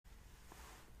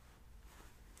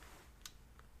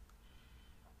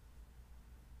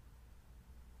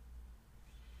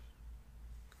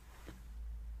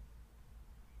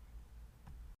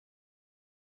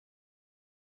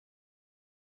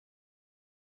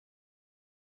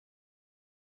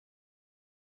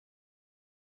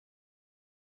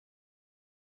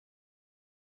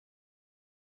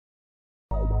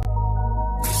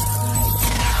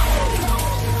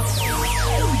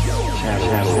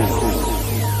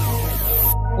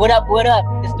What up?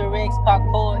 It's the Riggs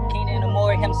Parkour, Keenan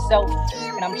Amore himself.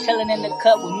 And I'm chilling in the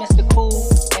cut with Mr. Cool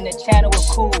and the channel is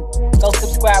cool. Go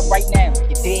subscribe right now,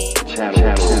 you dig?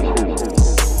 Channel cool.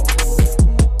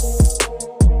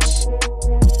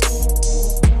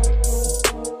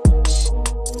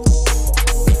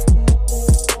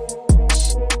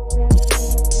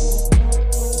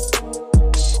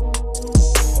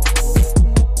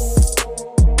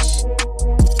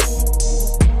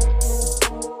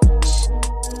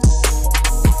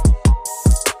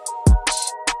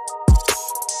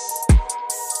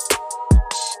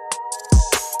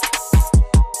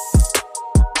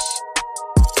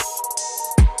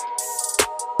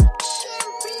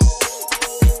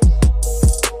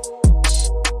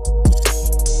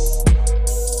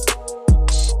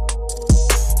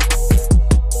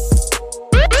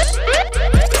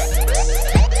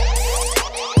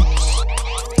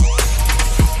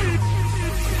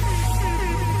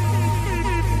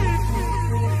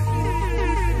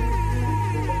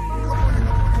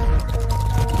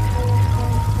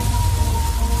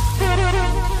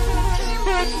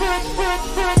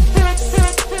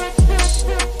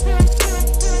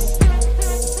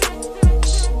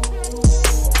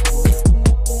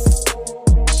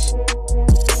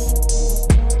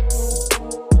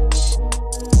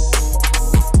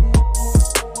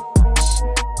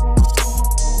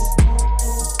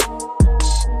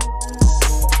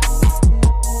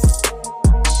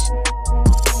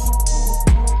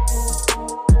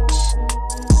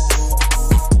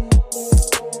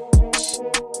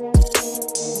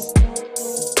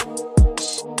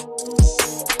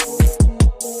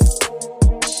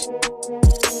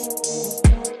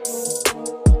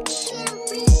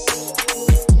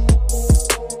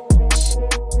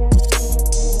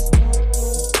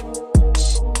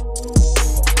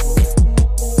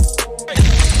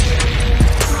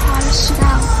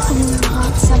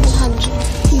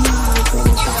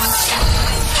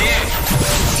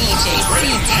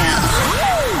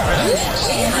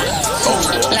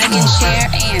 Like and share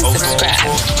and subscribe.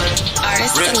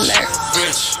 Artist alert.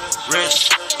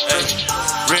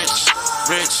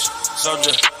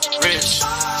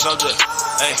 Soldier,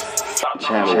 hey.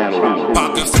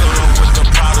 Pocket filled up with the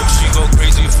product. She go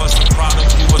crazy for some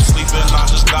product. You was sleeping, I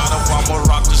just got up. I'ma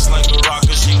rock this like a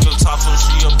rocker. She can top, so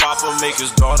she a bopper. Make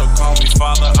his daughter call me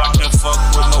father. I can fuck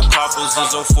with no coppers.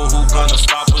 Is a fool who gonna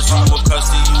stop us? You a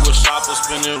custody, you a shopper.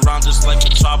 Spinning around just like a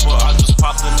chopper. I just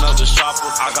popped another shopper.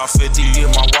 I got 50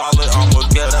 in my wallet. I'ma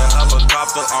get a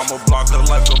helicopter. I'ma block her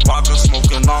like a blocker.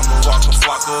 Smoking on the rocker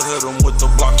flocker. Hit him with the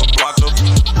blocker.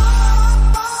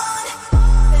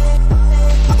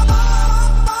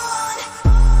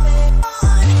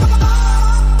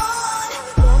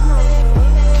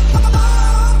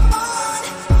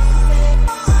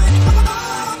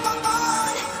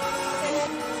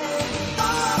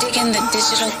 Digging the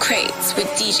digital crates with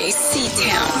DJ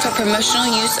C-Town for promotional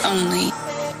use only.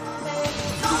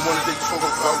 The one that they talk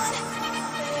about.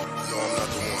 No, I'm not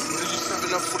the one. Did you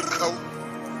 7 up for the coat?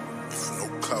 For no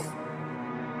coat.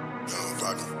 Young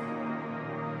Rocky.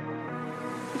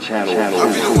 I'll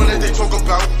be the one that they talk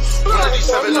about. One of these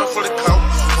 7 up for the coat.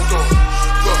 Hold on.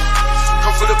 Look.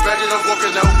 Come for the bag and I'm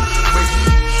walking out. Wait.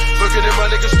 Looking at my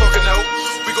niggas talking out.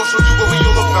 We gon' show you what we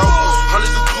all about.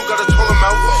 Hundreds of blue, gotta toll them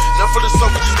out. Not for the sun,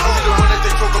 we just call me the one that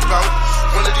they talk about.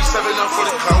 One of these 7 up for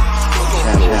the cow.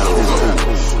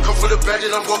 Come for the bag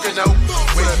and I'm walking out.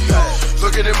 Wait,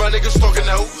 looking at my niggas talking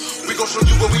out. We gon' show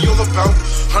you what we all about.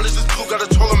 Hundreds of blue, gotta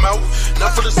toll them out.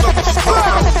 Not for the sun, we just call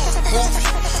them out. Movie,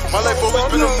 my life always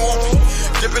been a movie.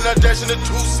 Dipping, I dash in the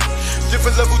juice.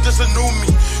 Different level, just a new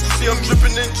me. You see I'm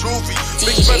dripping in juvie.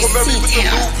 Big smack on Mary with the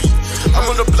movie. I'm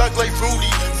on the block like Rudy.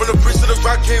 From the bridge to the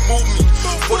rock, can't move me.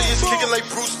 40 is kicking like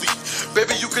Bruce Lee.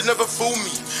 Baby, you can never fool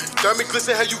me. Diamond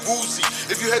glisten, how you woozy.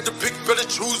 If you had to pick, better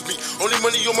choose me. Only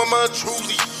money on my mind,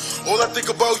 truly. All I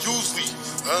think about usually.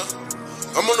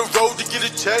 I'm on the road to get a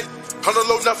check. On the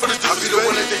load, not for the disrespect. I be the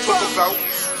one that they talk about.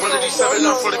 One of these 7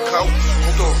 up for the cow.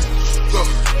 Hold on, look.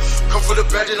 Come for the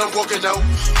bag and I'm walking out.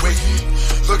 Wait.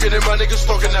 Looking at my niggas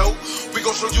talking out. We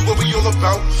gon' show you what we all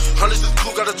about. Hundreds is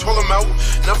blue, gotta toll them out.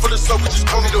 Not for the sun, we just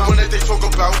call me the one that they talk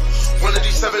about. One of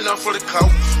these 7 up for the cow.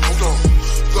 Hold on,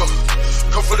 look.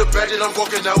 Come for the bag and I'm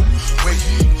walking out. Wait.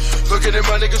 Looking at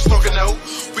my niggas talking out.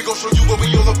 We gon' show you what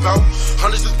we all about.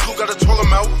 Hundreds is blue, gotta toll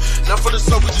them out. Not for the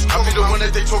sun, we just call me the one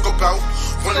that they talk about.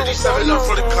 One of these 7 up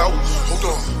for the cow.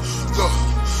 Hold on, look.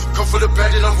 Come for the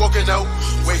bag and I'm walking out.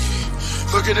 Wait.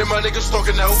 Looking at my niggas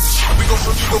talking out. We gon'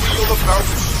 show you what we all about.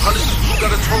 Hundreds of blue,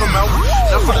 gotta toll them out.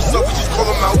 Not for the sun, we just call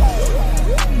them out.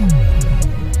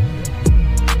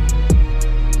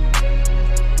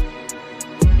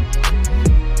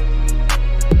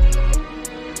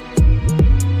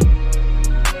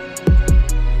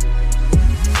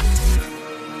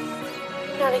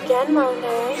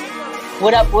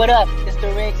 What up, what up? It's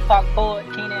the Riggs Park poet,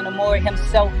 Keenan Amore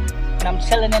himself. And I'm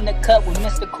chilling in the cut with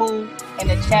Mr. Cool and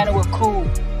the channel with Cool.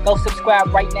 Go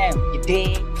subscribe right now, you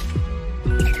dig?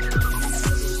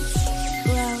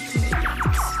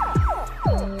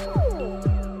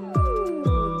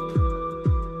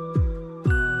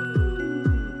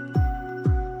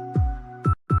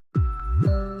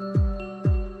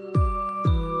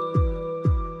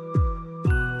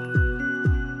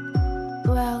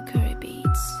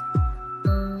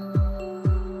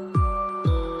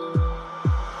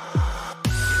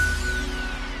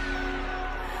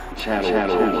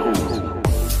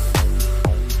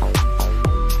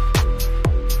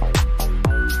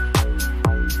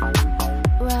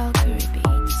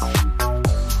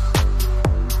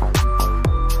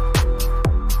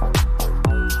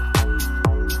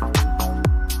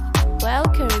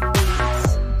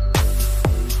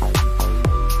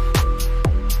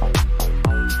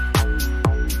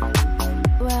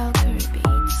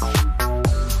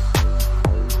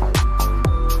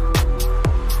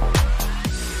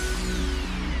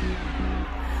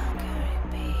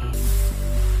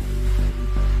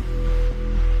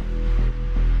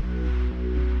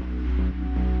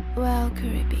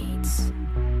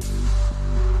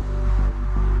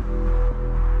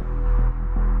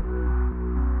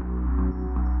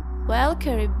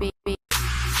 Curry Beats. Curry Beats.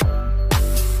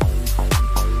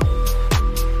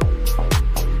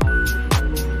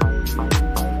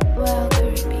 Well,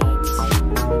 Curry Beats.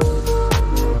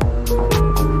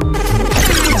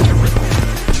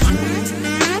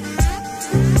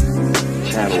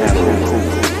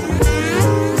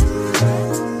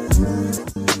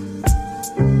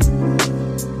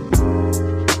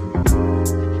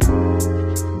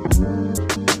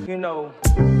 You know,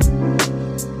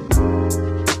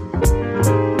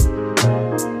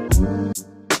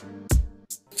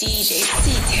 DJ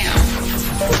C-Town.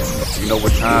 You know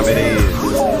what time it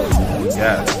is.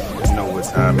 Yes, you know what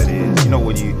time it is. You know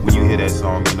when you hear that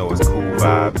song, you know it's cool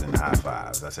vibes and high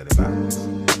fives. I said it backwards.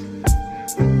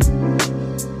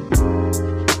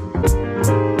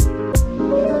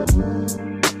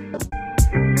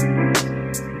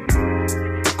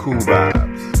 Cool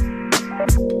vibes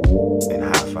and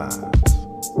high fives.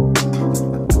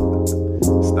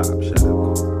 Stop, shut up.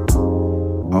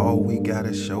 All we got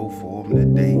a show for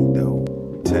them today, though.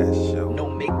 Test show. No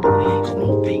make-believes,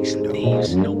 no fakes and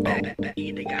thieves, no back.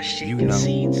 They got shit You in know.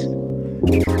 seeds.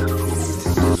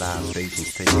 Live facial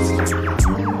statements.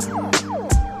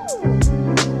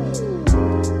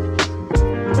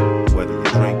 Whether you're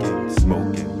drinking,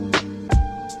 smoking,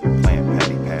 playing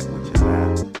patty pat with your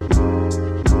lap,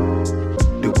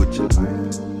 do what you like.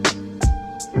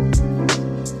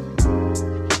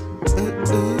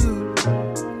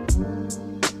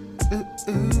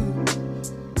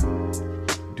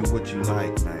 Do what you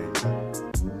like, man.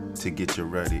 To get you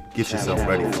ready, get yourself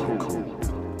ready for the cool.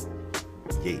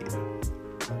 Yeah.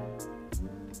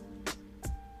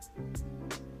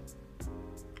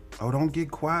 Oh, don't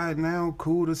get quiet now.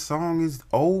 Cool, the song is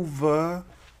over.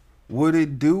 What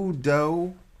it do,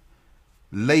 though?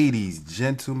 Ladies,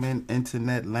 gentlemen,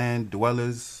 internet land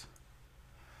dwellers,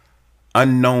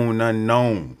 unknown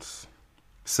unknowns,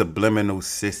 subliminal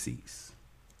sissies,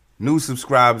 new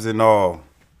subscribers and all.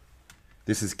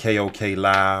 This is KOK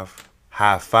Live,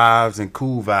 high fives and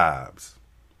cool vibes.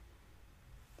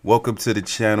 Welcome to the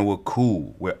channel of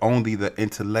Cool, where only the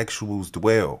intellectuals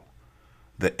dwell.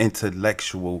 The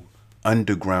intellectual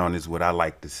underground is what I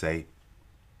like to say.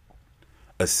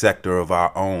 A sector of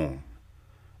our own.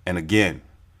 And again,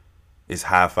 it's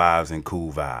high fives and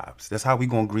cool vibes. That's how we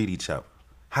gonna greet each other.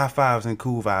 High fives and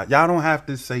cool vibes. Y'all don't have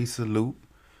to say salute.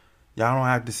 Y'all don't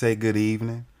have to say good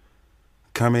evening.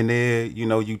 Come in there, you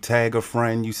know, you tag a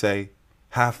friend, you say,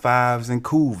 high fives and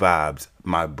cool vibes,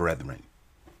 my brethren.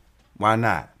 Why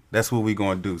not? That's what we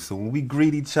gonna do. So when we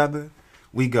greet each other,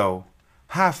 we go,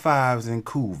 high fives and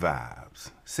cool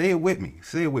vibes. Say it with me.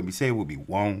 Say it with me. Say it with me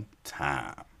one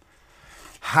time.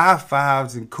 High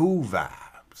fives and cool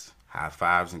vibes. High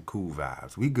fives and cool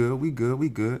vibes. We good, we good, we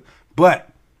good. But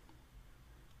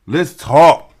let's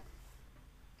talk.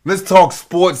 Let's talk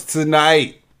sports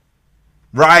tonight.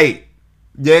 Right.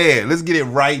 Yeah, let's get it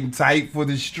right and tight for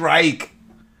the strike.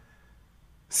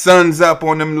 Suns up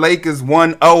on them Lakers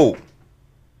 1-0.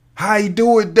 How you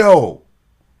do it, though?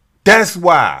 That's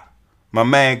why my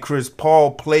man Chris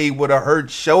Paul played with a hurt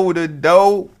shoulder,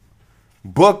 though.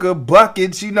 Booker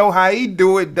buckets, you know how he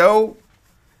do it, though.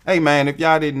 Hey, man, if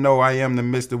y'all didn't know, I am the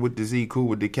Mr. with the Z, Cool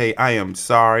with the K. I am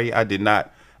sorry. I did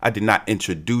not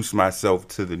introduce myself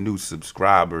to the new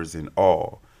subscribers and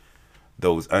all.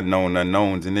 those unknown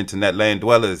unknowns and internet land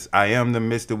dwellers. I am the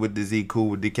Mr. with the Z, cool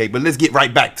with DK. But let's get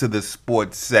right back to the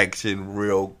sports section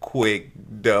real quick,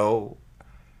 though.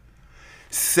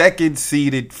 Second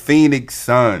seeded Phoenix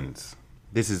Suns.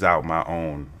 This is out my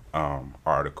own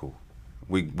article.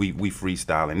 We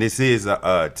freestyling. This is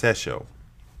a test show.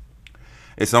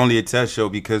 It's only a test show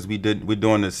because we're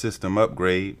doing a system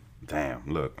upgrade. Damn,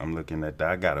 look, I'm looking at that.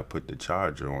 I gotta put the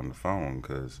charger on the phone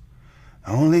because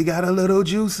I only got a little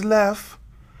juice left.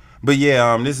 But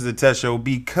yeah, this is a test show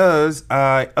because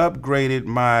I upgraded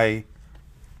my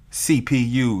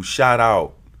CPU. Shout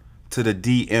out to the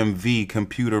DMV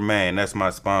Computer Man. That's my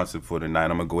sponsor for the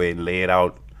night. I'm gonna go ahead and lay it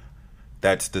out.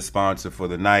 That's the sponsor for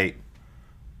the night.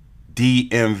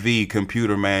 DMV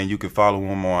Computer Man. You can follow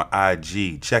him on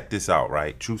IG. Check this out,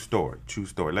 right? True story. True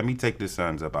story. Let me take the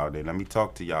Suns up out there. Let me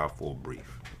talk to y'all for a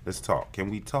brief. Let's talk. Can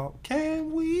we talk?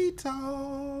 Can we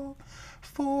talk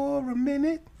for a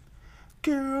minute?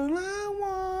 Girl, I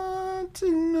want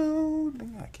to know.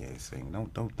 I can't sing.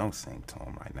 Don't sing to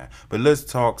him right now. But let's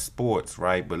talk sports,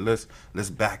 right? But let's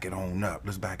back it on up.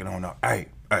 Let's back it on up. Hey.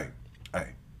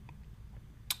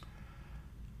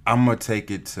 I'm gonna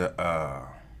take it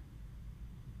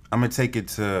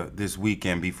to this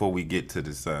weekend before we get to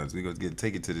the Suns. We're gonna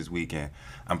take it to this weekend.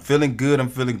 I'm feeling good. I'm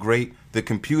feeling great. The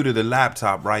computer, the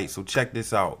laptop, right? So check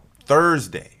this out.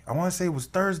 Thursday. I want to say it was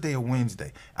Thursday or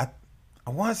Wednesday. I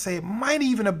want to say it might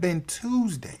even have been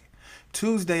Tuesday.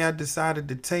 Tuesday, I decided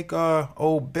to take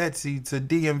old Betsy to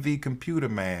DMV Computer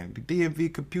Man. The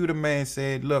DMV Computer Man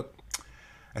said, look,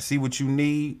 I see what you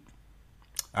need.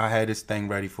 I had this thing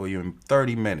ready for you in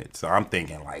 30 minutes. So I'm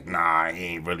thinking like, nah, he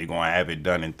ain't really going to have it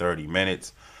done in 30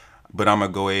 minutes. But I'm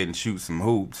going to go ahead and shoot some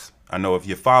hoops. I know if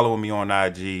you're following me on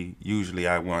IG, usually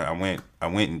I went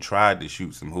and tried to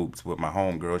shoot some hoops with my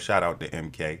homegirl. Shout out to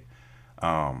MK.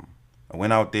 I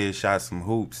went out there, shot some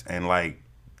hoops, and like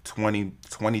 30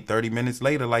 minutes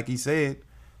later, like he said,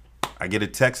 I get a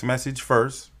text message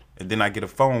first, and then I get a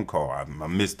phone call. I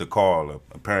missed the call,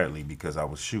 apparently, because I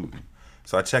was shooting.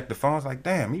 So I checked the phone. I was like,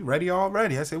 damn, he ready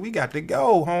already. I said, we got to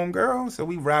go, homegirl. So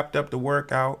we wrapped up the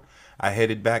workout. I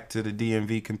headed back to the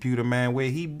DMV Computer Man where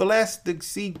he blessed the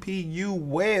CPU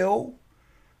well.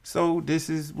 So this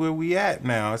is where we at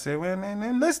now. I said, well,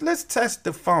 then let's test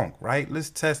the funk, right? Let's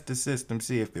test the system,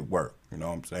 see if it works. You know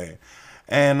what I'm saying?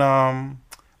 And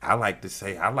I like to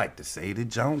say the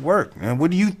junk work. And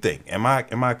what do you think? Am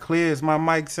I clear? Does my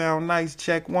mic sound nice?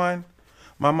 Check 1.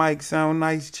 My mic sound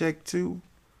nice? Check 2.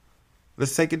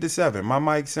 Let's take it to 7. My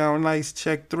mic sound nice?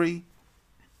 Check 3.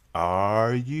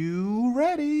 Are you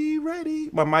ready?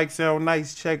 My mic sound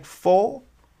nice? Check 4.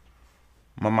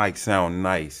 My mic sound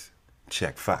nice?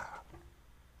 Check 5.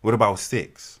 What about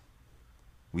 6?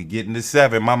 We getting to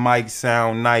 7. My mic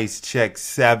sound nice? Check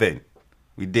 7.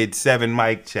 We did 7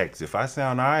 mic checks. If I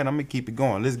sound all right, I'm gonna keep it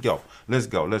going. Let's go.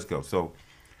 So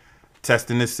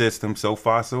testing the system. So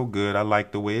far, so good. I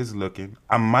like the way it's looking.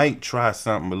 I might try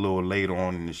something a little later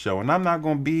on in the show, and I'm not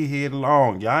gonna be here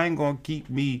long. Y'all ain't gonna keep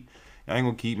me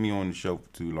on the show for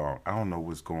too long. I don't know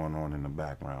what's going on in the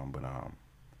background, but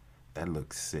that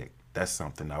looks sick. That's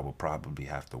something I will probably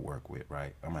have to work with,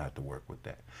 right? I'm gonna have to work with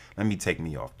that. Let me take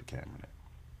me off the camera now.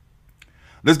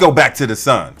 Let's go back to the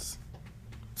Suns.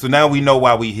 So now we know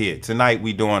why we here. Tonight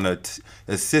we doing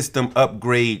a system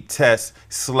upgrade test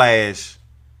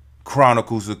 /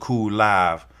 Chronicles of Cool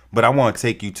Live. But I want to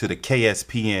take you to the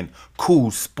KSPN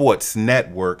Cool Sports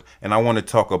Network, and I want to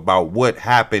talk about what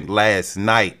happened last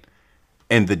night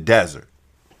in the desert.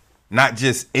 Not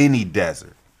just any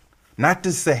desert. Not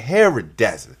the Sahara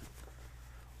Desert.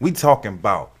 We talking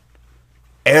about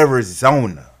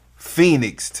Arizona,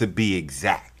 Phoenix to be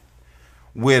exact,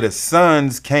 where the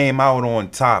Suns came out on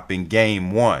top in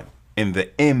game 1 in the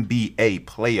NBA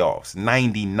playoffs,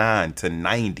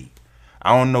 99-90.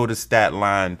 I don't know the stat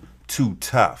line too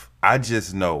tough. I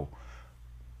just know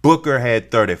Booker had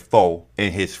 34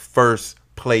 in his first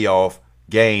playoff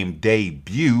game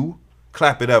debut.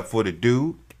 Clap it up for the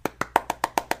dude.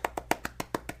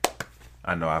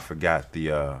 I know I forgot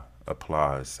the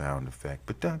applause sound effect,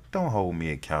 but don't hold me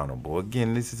accountable.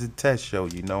 Again, this is a test show,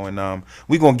 you know, and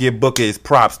we're going to give Booker his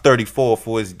props, 34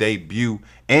 for his debut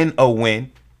and a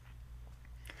win.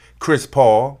 Chris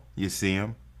Paul, you see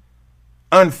him,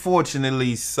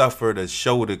 unfortunately suffered a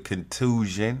shoulder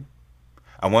contusion.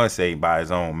 I want to say by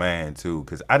his own man, too,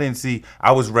 because I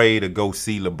was ready to go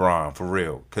see LeBron for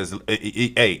real, because,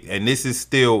 hey, and this is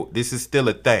still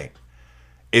a thing.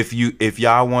 If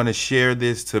y'all want to share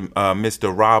this to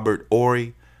Mr. Robert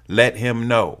Horry, let him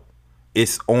know.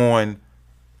 It's on.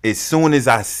 As soon as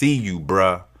I see you,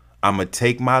 bruh, I'm going to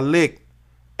take my lick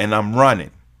and I'm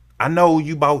running. I know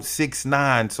you about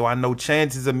 6'9", so I know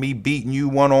chances of me beating you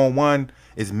one-on-one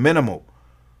is minimal.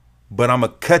 But I'm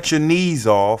going to cut your knees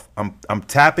off. I'm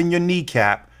tapping your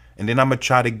kneecap, and then I'm going to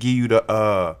try to give you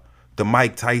the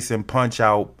Mike Tyson punch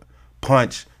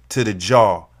to the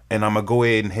jaw, and I'm going to go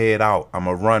ahead and head out. I'm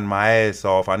going to run my ass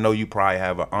off. I know you probably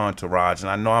have an entourage, and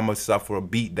I know I'm going to suffer a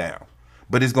beatdown,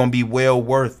 but it's going to be well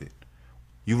worth it.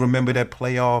 You remember that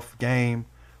playoff game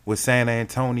with San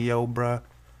Antonio, bruh?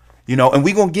 You know, and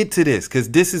we going to get to this because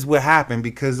this is what happened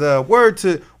because word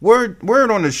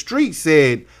on the street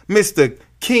said Mr.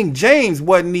 King James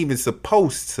wasn't even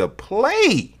supposed to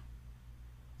play.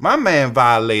 My man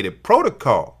violated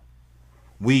protocol.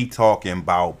 We talking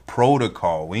about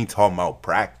protocol. We ain't talking about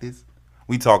practice.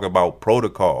 We talking about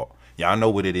protocol. Y'all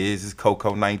know what it is. It's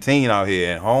Coco 19 out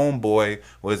here, and homeboy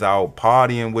was out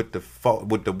partying with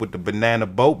the banana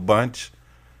boat bunch.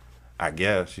 I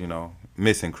guess, you know,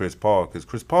 missing Chris Paul because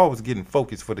Chris Paul was getting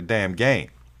focused for the damn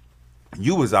game.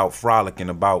 You was out frolicking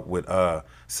about with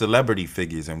celebrity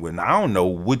figures and whatnot. I don't know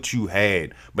what you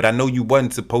had, but I know you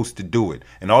wasn't supposed to do it.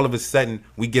 And all of a sudden,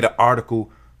 we get an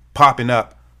article popping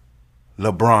up.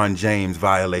 LeBron James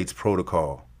violates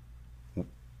protocol.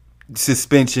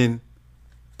 Suspension?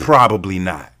 Probably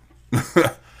not.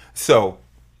 So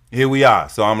here we are.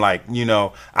 So I'm like, you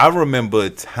know, I remember a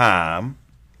time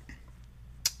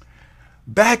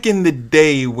back in the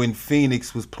day when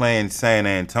Phoenix was playing San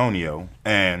Antonio,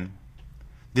 and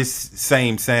this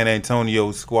same San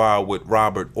Antonio squad with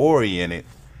Robert Horry in it,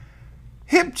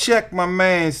 hip check my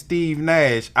man Steve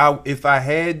Nash. If I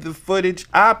had the footage,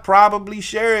 I'd probably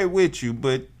share it with you,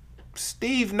 but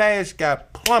Steve Nash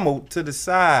got plummeled to the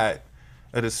side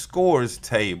of the scores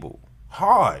table.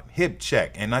 Hard hip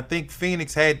check. And I think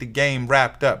Phoenix had the game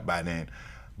wrapped up by then.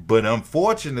 But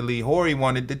unfortunately, Horry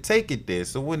wanted to take it there.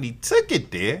 So when he took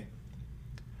it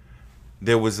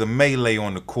there was a melee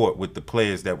on the court with the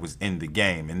players that was in the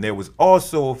game. And there was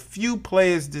also a few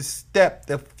players that stepped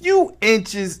a few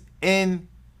inches in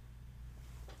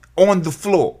on the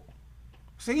floor.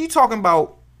 So you talking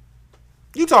about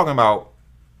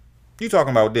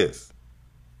this.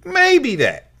 Maybe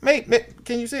that.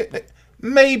 Can you say it?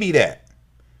 Maybe that.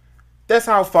 That's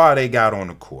how far they got on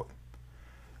the court.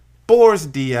 Boris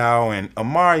Diaw and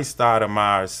Amari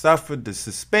Stoudemire suffered the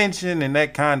suspension, and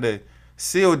that kind of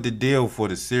sealed the deal for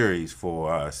the series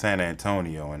for San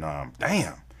Antonio. And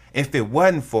damn, if it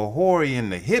wasn't for Horry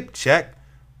and the hip check,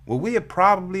 well, we had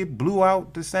probably blew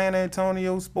out the San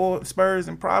Antonio Spurs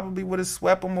and probably would have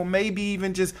swept them, or maybe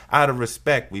even just out of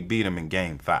respect, we beat them in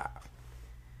Game 5.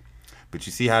 But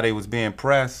you see how they was being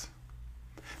pressed?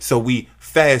 So we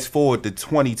fast forward to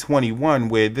 2021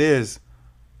 where there's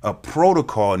a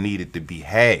protocol needed to be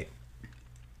had.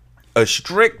 A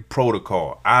strict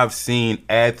protocol. I've seen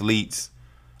athletes,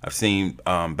 I've seen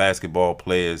basketball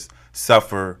players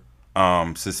suffer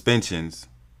suspensions.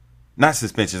 Not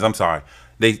suspensions, I'm sorry.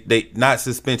 They not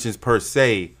suspensions per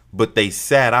se, but they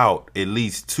sat out at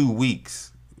least 2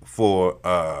 weeks for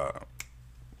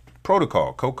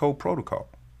protocol, Coco protocol.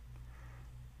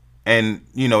 And,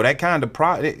 you know, that kind of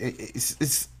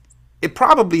it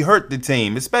probably hurt the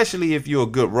team, especially if you're a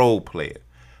good role player.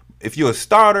 If you're a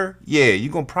starter, yeah,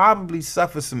 you're going to probably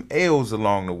suffer some L's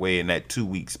along the way in that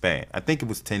 2-week span. I think it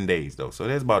was 10 days, though, so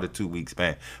there's about a 2-week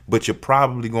span. But you're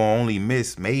probably going to only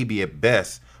miss maybe at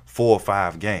best 4 or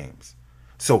 5 games.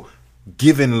 So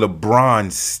given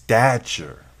LeBron's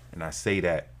stature, and I say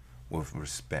that with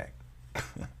respect,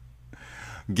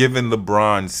 given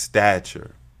LeBron's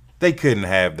stature, they couldn't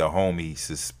have the homie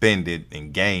suspended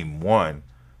in Game 1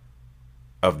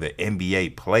 of the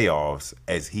NBA playoffs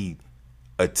as he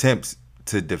attempts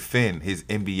to defend his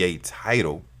NBA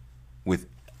title with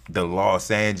the Los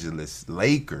Angeles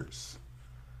Lakers.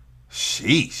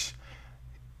 Sheesh.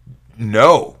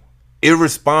 No,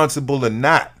 irresponsible or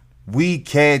not, we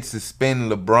can't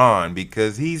suspend LeBron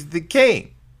because he's the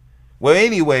king. Well,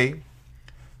 anyway,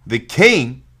 the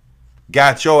king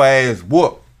got your ass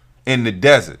whooped in the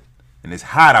desert. And it's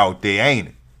hot out there, ain't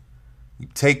it? You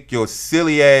take your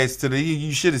silly ass to the...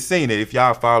 You should have seen it. If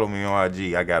y'all follow me on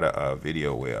IG, I got a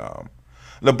video where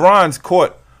LeBron's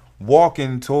caught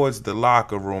walking towards the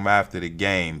locker room after the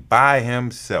game by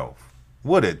himself.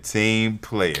 What a team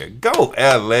player. Go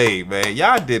LA, man.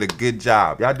 Y'all did a good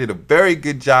job. Y'all did a very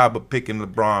good job of picking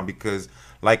LeBron because,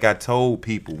 like I told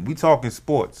people, we talking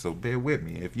sports, so bear with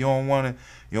me. If you don't want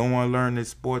to learn this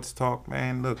sports talk,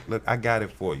 man, look, I got it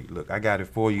for you. Look, I got it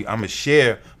for you. I'm going to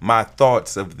share my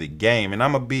thoughts of the game, and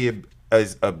I'm going to be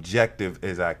as objective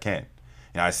as I can.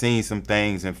 And I seen some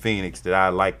things in Phoenix that I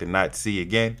like to not see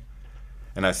again,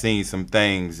 and I seen some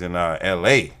things in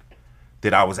LA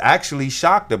that I was actually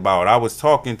shocked about. I was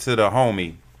talking to the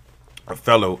homie a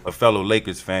fellow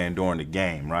Lakers fan during the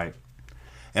game, right?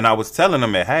 And I was telling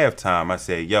him at halftime, I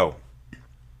said, yo,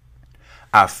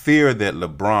 I fear that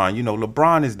LeBron,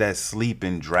 LeBron is that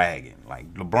sleeping dragon.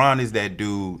 Like, LeBron is that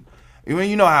dude.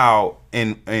 You know how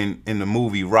in the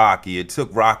movie Rocky, it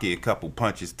took Rocky a couple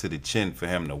punches to the chin for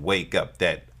him to wake up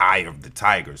that eye of the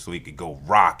tiger so he could go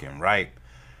rocking, right?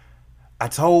 I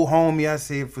told homie, I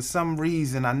said, for some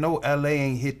reason, I know LA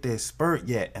ain't hit their spurt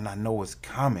yet, and I know it's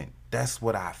coming. That's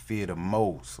what I fear the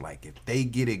most. Like, if they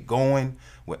get it going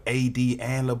with AD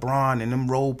and LeBron and them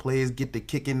role players get the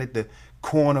kicking at the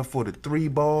corner for the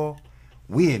 3-ball,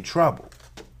 we in trouble.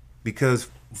 Because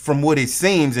from what it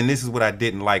seems, and this is what I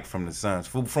didn't like from the Suns,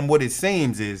 from what it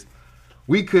seems is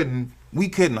we couldn't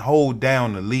hold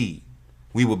down the lead.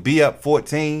 We would be up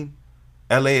 14,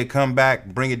 LA would come back,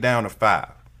 bring it down to 5.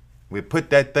 We'd put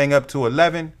that thing up to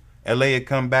 11, LA would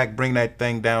come back, bring that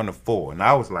thing down to 4. And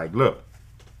I was like, look,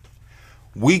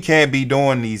 we can't be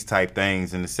doing these type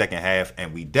things in the second half,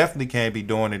 and we definitely can't be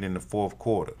doing it in the fourth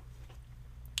quarter.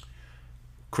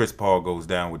 Chris Paul goes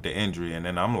down with the injury, and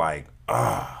then I'm like,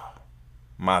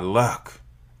 my luck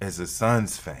as a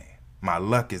Suns fan. My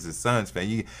luck as a Suns fan.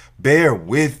 You bear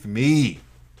with me.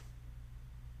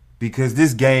 Because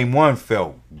this game 1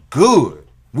 felt good.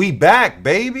 We back,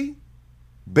 baby.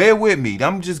 Bear with me.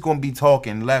 I'm just going to be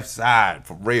talking left side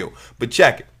for real. But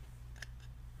check it.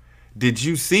 Did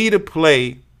you see the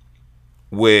play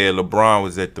where LeBron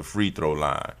was at the free throw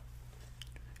line?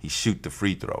 He shoot the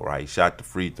free throw, right? He shot the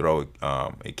free throw.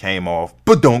 It came off.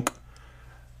 Ba-dunk.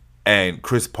 And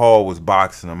Chris Paul was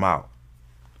boxing him out.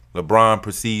 LeBron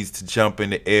proceeds to jump in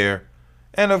the air.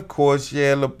 And, of course,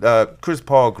 Chris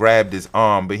Paul grabbed his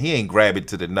arm, but he ain't grab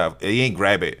it he ain't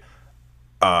grab it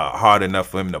hard enough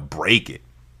for him to break it.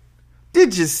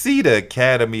 Did you see the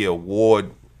Academy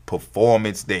Award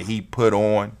performance that he put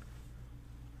on?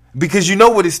 Because you know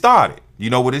what it started.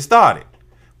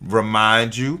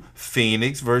 Remind you,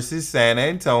 Phoenix versus San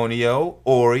Antonio.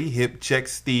 Ori hip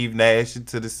checks Steve Nash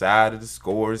to the side of the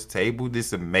scorer's table.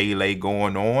 There's a melee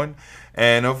going on.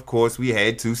 And, of course, we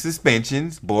had 2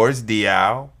 suspensions. Boris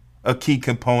Diaw, a key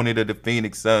component of the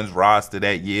Phoenix Suns roster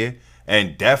that year.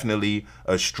 And definitely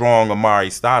a strong Amari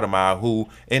Stoudemire, who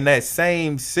in that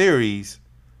same series,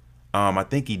 I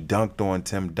think he dunked on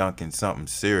Tim Duncan something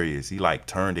serious. He,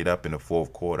 turned it up in the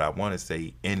fourth quarter. I want to say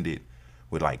he ended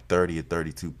with 30 or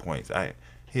 32 points.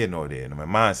 Here nor there. My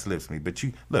mind slips me. But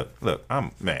you look,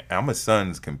 I'm a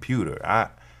Suns computer. I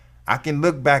can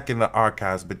look back in the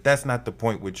archives, but that's not the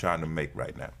point we're trying to make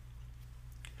right now.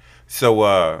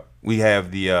 So we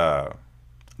have the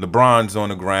LeBron's on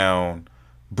the ground,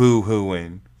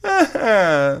 boo-hooing.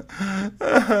 My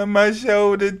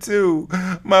shoulder too.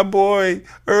 My boy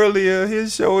earlier,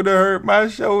 his shoulder hurt. My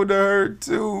shoulder hurt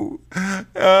too.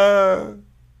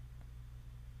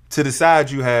 To the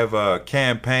side, you have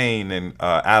Campaign and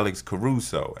Alex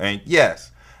Caruso. And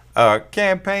yes,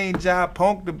 Campaign job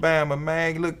punked the Bama,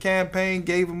 man. Look, Campaign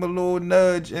gave him a little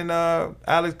nudge, and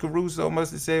Alex Caruso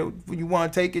must have said, you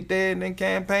want to take it there? And then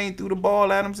Campaign threw the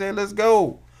ball at him, said, let's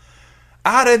go.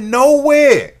 Out of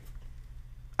nowhere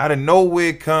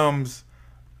comes,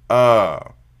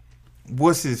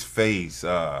 what's his face?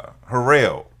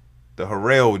 Harrell, the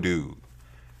Harrell dude.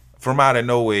 From out of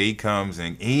nowhere, he comes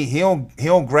and he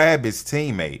don't grab his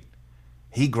teammate.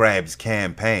 He grabs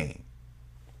Campaign.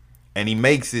 And he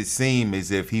makes it seem as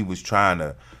if he was trying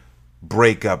to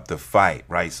break up the fight,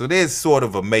 right? So there's sort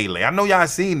of a melee. I know y'all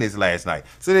seen this last night.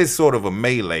 So there's sort of a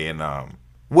melee. And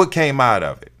what came out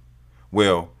of it?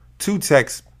 Well, 2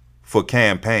 techs for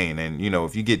Campaign. And,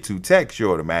 if you get 2 techs,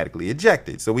 you're automatically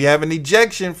ejected. So we have an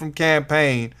ejection from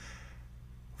Campaign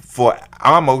for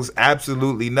almost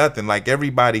absolutely nothing. Like,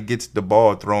 everybody gets the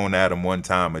ball thrown at him 1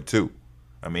 time or 2.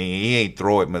 I mean, he ain't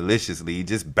throw it maliciously. He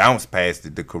just bounced past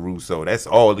it to Caruso. That's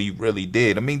all he really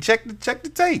did. I mean, check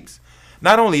the tapes.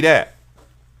 Not only that.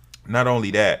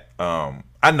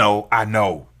 I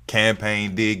know.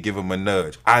 Campaign did give him a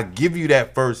nudge. I give you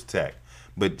that first tech.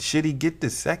 But should he get the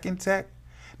second tech?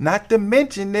 Not to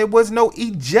mention there was no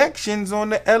ejections on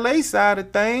the LA side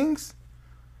of things.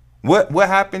 What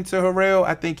happened to Harrell?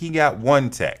 I think he got 1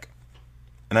 tech.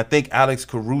 And I think Alex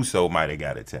Caruso might have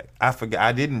got a tech. I forgot.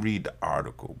 I didn't read the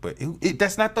article. But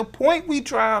that's not the point we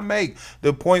try and make.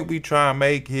 The point we try and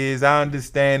make is I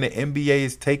understand the NBA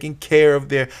is taking care of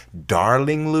their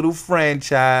darling little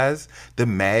franchise. The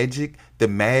Magic, the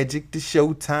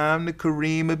Showtime, the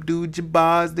Kareem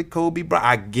Abdul-Jabbar's, the Kobe Bryant.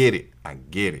 I get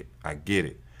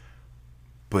it.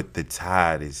 But the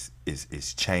tide is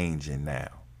changing now.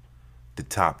 The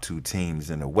top 2 teams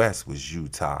in the West was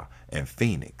Utah and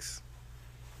Phoenix.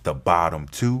 The bottom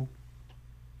 2,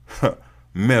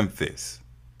 Memphis,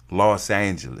 Los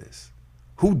Angeles.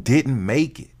 Who didn't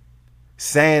make it?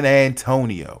 San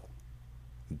Antonio,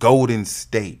 Golden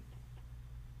State.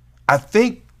 I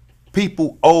think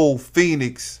people owe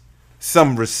Phoenix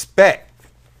some respect.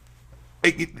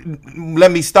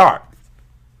 Let me start.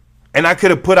 And I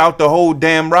could have put out the whole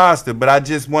damn roster, but I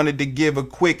just wanted to give a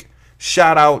quick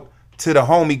shout out to the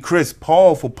homie Chris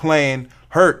Paul for playing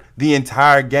hurt the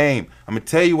entire game. I'm going to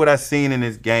tell you what I seen in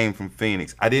this game from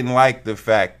Phoenix. I didn't like the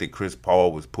fact that Chris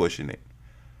Paul was pushing it.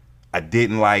 I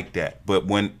didn't like that. But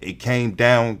when it came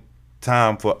down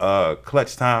time for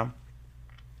clutch time,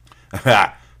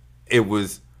 it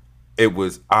was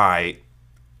all right,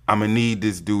 I'm going to need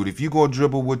this dude. If you're going to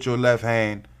dribble with your left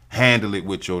hand, handle it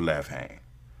with your left hand.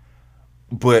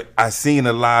 But I seen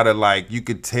a lot of, like, you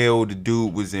could tell the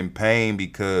dude was in pain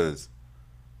because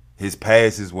his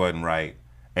passes wasn't right.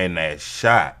 And that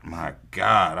shot, my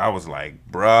God, I was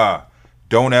like, bruh,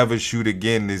 don't ever shoot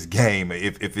again this game.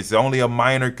 If it's only a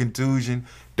minor contusion,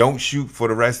 don't shoot for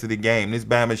the rest of the game. This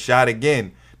Bama shot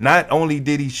again. Not only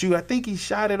did he shoot, I think he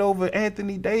shot it over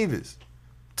Anthony Davis.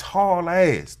 Tall,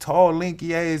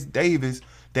 lanky ass Davis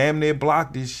damn near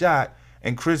blocked his shot.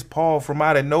 And Chris Paul, from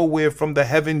out of nowhere, from the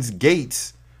heavens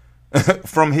gates,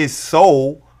 from his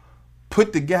soul,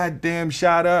 put the goddamn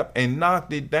shot up and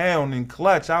knocked it down in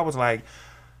clutch. I was like,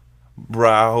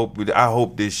 bruh, I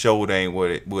hope this show ain't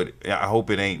I hope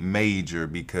it ain't major,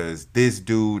 because this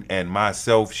dude and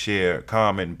myself share a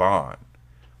common bond.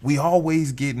 We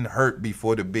always getting hurt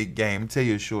before the big game. I'll tell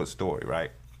you a short story,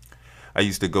 right? I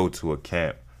used to go to a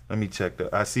camp. Let me check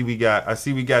I see we got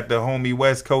the homie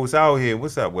West Coast out here.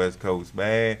 What's up, West Coast,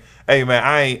 man? Hey man,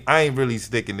 I ain't really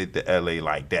sticking it to LA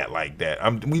like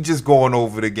that. We just going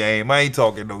over the game. I ain't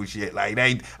talking no shit like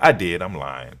that. I'm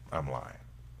lying.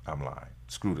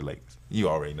 Screw the Lakers. You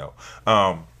already know.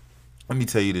 Let me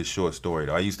tell you this short story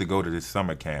though. I used to go to this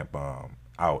summer camp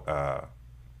out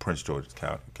Prince George's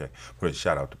County. Okay,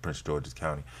 shout out to Prince George's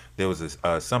County. There was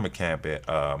a summer camp at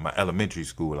my elementary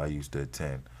school I used to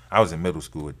attend. I was in middle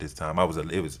school at this time.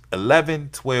 It was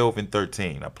 11, 12, and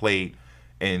 13. I played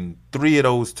in 3 of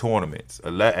those tournaments.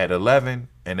 At 11,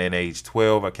 and then age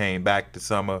 12, I came back to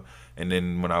summer. And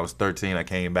then when I was 13, I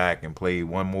came back and played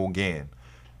one more again.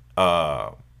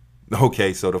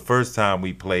 Okay, so the first time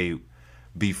we played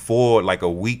before, like a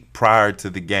week prior to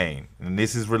the game, and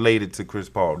this is related to Chris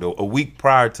Paul, though, a week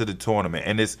prior to the tournament.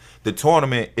 And it's a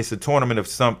tournament of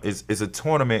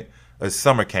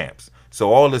summer camps.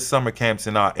 So all the summer camps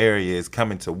in our area is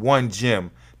coming to one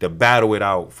gym to battle it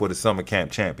out for the summer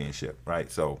camp championship, right?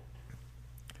 So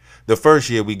the first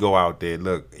year we go out there,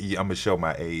 look, I'm going to show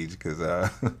my age because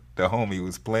the homie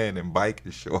was playing in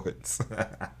biking shorts.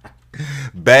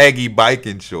 Baggy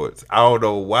biking shorts. I don't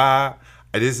know why.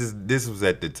 This was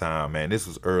at the time, man. This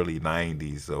was early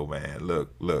 90s. So, man,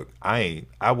 look, I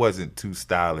wasn't too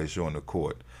stylish on the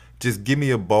court. Just give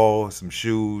me a ball, some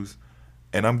shoes,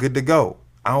 and I'm good to go.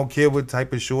 I don't care what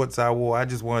type of shorts I wore. I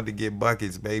just wanted to get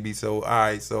buckets, baby. So, all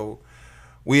right, so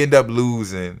we end up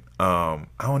losing. I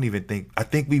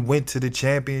think we went to the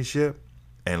championship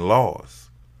and lost.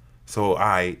 So, all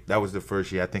right, that was the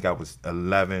first year. I think I was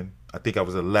 11. I think I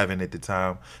was 11 at the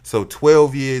time. So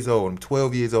 12 years old. I'm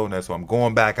 12 years old now, so I'm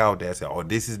going back out there. I said, oh,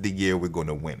 this is the year we're going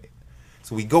to win it.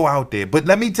 So we go out there. But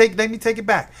let me take it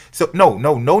back. So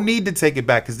no need to take it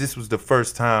back, because this was the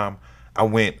first time I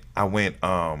went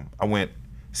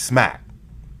smack.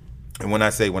 And when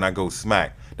I go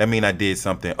smack, that mean I did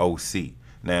something OC.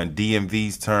 Now in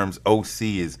DMV's terms, OC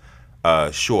is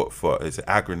short for, it's an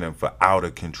acronym for out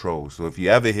of control. So if you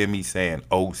ever hear me saying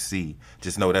OC,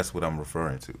 just know that's what I'm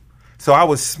referring to. So I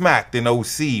was smacked in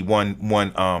OC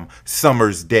one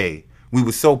summer's day. We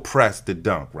were so pressed to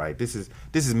dunk, right? This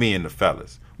is me and the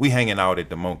fellas. We hanging out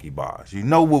at the monkey bars. You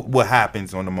know what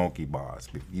happens on the monkey bars.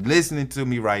 If you're listening to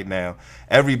me right now,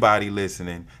 everybody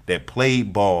listening that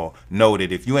played ball know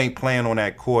that if you ain't playing on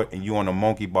that court and you on the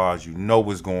monkey bars, you know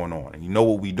what's going on. And you know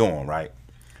what we doing, right?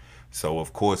 So,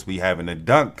 of course, we having a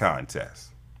dunk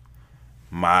contest.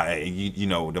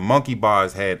 The monkey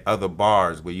bars had other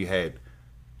bars where you had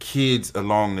kids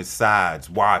along the sides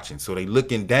watching. So they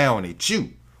looking down at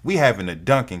you. We having a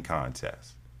dunking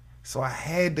contest. So I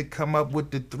had to come up with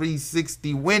the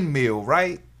 360 windmill,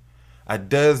 right? I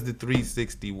does the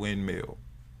 360 windmill.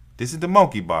 This is the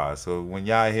monkey bar. So when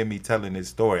y'all hear me telling this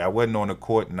story, I wasn't on the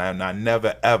court, and I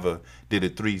never, ever did a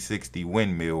 360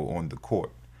 windmill on the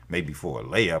court. Maybe for a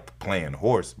layup playing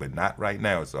horse, but not right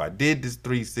now. So I did this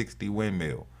 360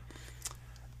 windmill.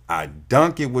 I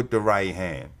dunk it with the right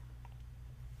hand.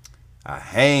 I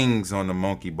hangs on the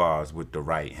monkey bars with the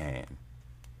right hand.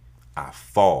 I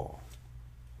fall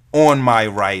on my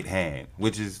right hand,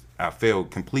 which is, I fell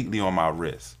completely on my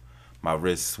wrist. My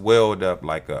wrist swelled up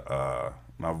like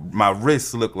my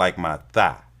wrist looked like my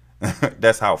thigh.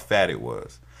 That's how fat it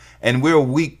was. And we're a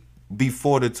week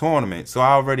before the tournament, so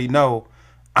I already know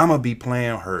I'm going to be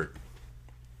playing hurt.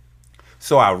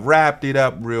 So I wrapped it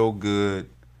up real good,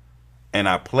 and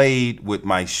I played with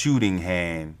my shooting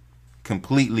hand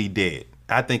completely dead.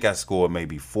 I think I scored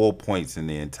maybe 4 points in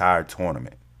the entire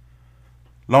tournament.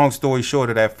 Long story short,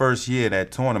 of that first year,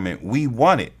 that tournament, we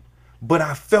won it. But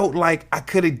I felt like I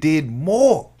could have did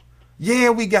more.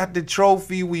 Yeah, we got the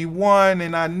trophy, we won,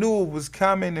 and I knew it was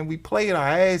coming, and we played our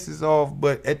asses off.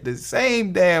 But at the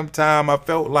same damn time, I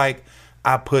felt like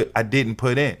I didn't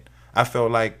put in. I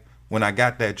felt like when I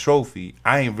got that trophy,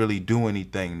 I ain't really do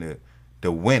anything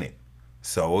to win it.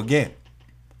 So again,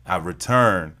 I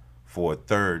returned for a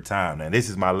third time. Now this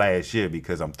is my last year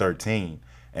because I'm 13,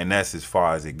 and that's as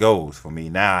far as it goes for me.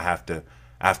 Now I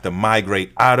have to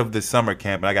migrate out of the summer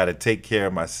camp, and I got to take care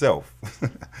of myself.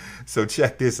 So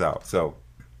check this out. So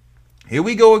here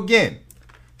we go again.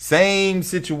 Same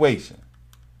situation.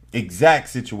 Exact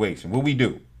situation. What we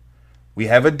do? We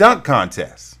have a dunk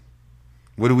contest.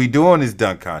 What do we do on this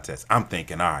dunk contest? I'm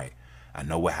thinking, all right, I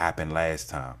know what happened last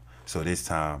time. So this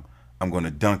time I'm going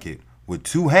to dunk it with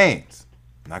two hands.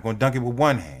 I'm not going to dunk it with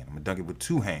one hand. I'm going to dunk it with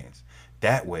two hands.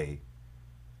 That way,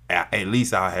 at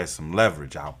least I'll have some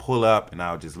leverage. I'll pull up and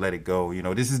I'll just let it go. You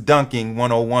know, this is dunking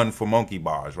 101 for monkey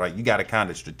bars, right? You got to kind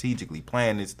of strategically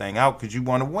plan this thing out because you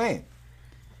want to win.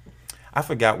 I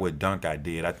forgot what dunk I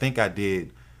did. I think I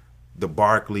did the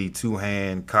Barkley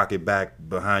two-hand, cock it back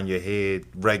behind your head,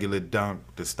 regular dunk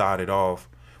to start it off.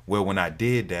 Well, when I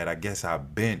did that, I guess I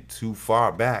bent too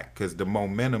far back because the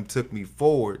momentum took me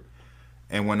forward.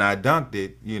 And when I dunked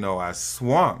it, you know, I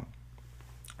swung.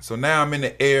 So now I'm in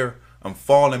the air. I'm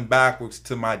falling backwards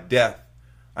to my death.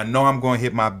 I know I'm going to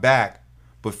hit my back,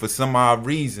 but for some odd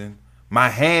reason, my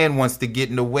hand wants to get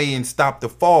in the way and stop the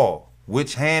fall.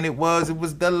 Which hand it was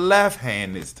the left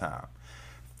hand this time.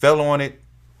 Fell on it,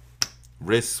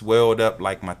 wrist swelled up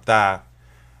like my thigh.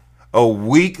 A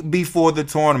week before the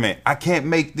tournament. I can't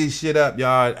make this shit up,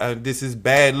 y'all. This is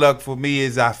bad luck for me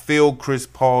as I feel Chris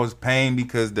Paul's pain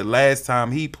because the last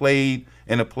time he played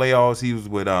in the playoffs, he was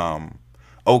with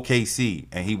OKC,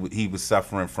 and he was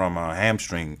suffering from a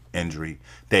hamstring injury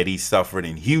that he suffered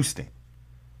in Houston,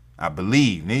 I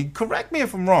believe. Now, correct me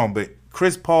if I'm wrong, but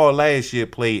Chris Paul last year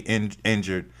played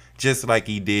injured just like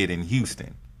he did in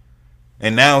Houston.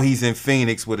 And now he's in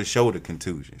Phoenix with a shoulder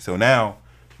contusion. So now,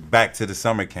 back to the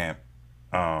summer camp,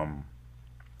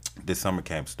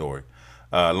 story.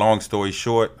 Long story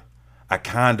short, I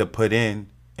kind of put in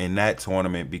that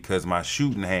tournament because my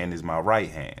shooting hand is my right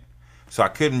hand. So I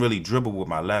couldn't really dribble with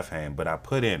my left hand, but I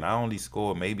put in. I only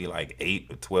scored maybe like 8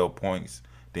 or 12 points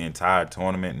the entire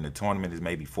tournament, and the tournament is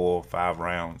maybe 4 or 5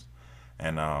 rounds.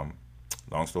 And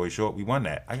long story short, we won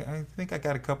that. I think I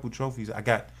got a couple trophies. I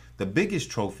got the biggest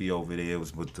trophy over there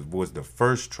was the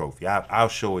first trophy. I'll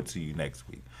show it to you next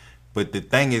week. But the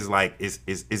thing is, like,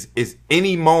 it's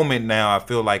any moment now, I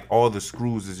feel like all the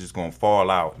screws is just going to fall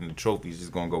out and the trophy is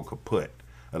just going to go kaput.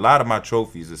 A lot of my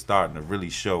trophies are starting to really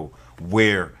show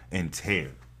wear and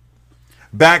tear.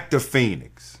 Back to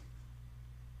Phoenix.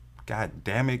 God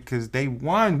damn it, because they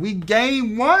won. We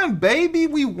game 1, baby.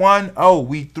 We won. Oh,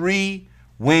 we 3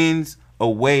 wins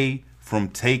away from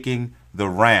taking the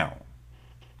round.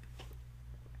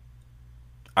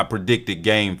 I predicted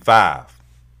game 5.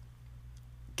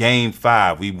 Game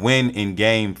 5. We win in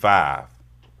game 5.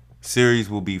 Series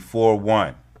will be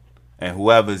 4-1. And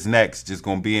whoever's next just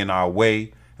going to be in our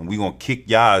way. And we're going to kick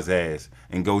y'all's ass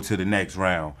and go to the next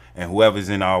round. And whoever's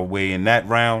in our way in that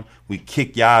round, we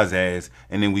kick y'all's ass.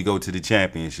 And then we go to the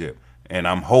championship. And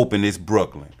I'm hoping it's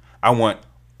Brooklyn. I want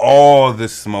all the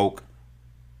smoke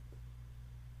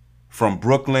from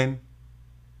Brooklyn,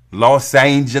 Los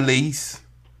Angeles,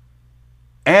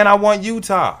 and I want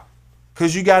Utah.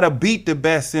 Because you got to beat the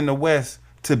best in the West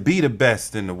to be the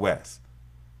best in the West.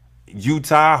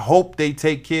 Utah, I hope they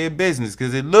take care of business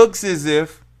because it looks as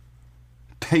if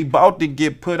they about to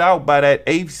get put out by that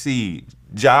 8th seed,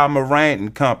 Ja Morant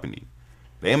and company.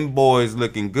 Them boys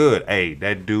looking good. Hey,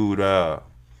 that dude,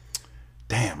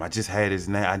 damn, I just had his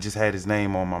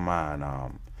name on my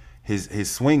mind. His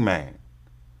swing man.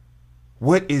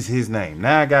 What is his name?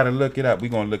 Now I gotta look it up. We're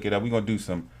gonna look it up. We're gonna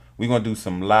do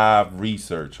some live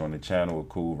research on the channel of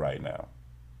Cool right now.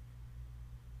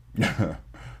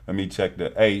 Let me check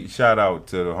the. Hey, shout out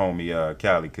to the homie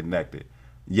Cali Connected.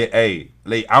 Yeah, hey,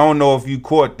 I don't know if you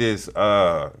caught this,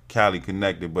 Cali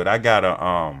Connected, but I got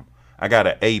a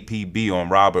APB on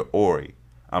Robert Horry.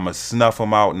 I'ma snuff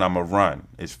him out and I'ma run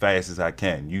as fast as I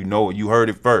can. You know, you heard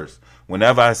it first.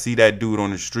 Whenever I see that dude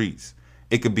on the streets,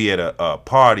 It could be at a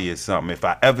party or something. If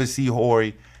I ever see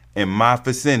Horry in my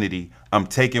vicinity, I'm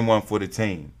taking one for the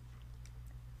team.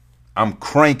 I'm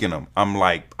cranking them.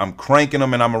 I'm cranking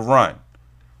them and I'm a run.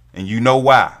 And you know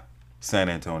why? San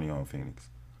Antonio and Phoenix.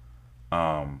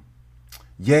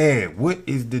 Yeah, what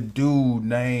is the dude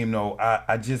name though?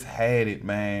 I just had it,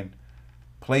 man.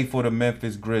 Play for the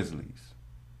Memphis Grizzlies.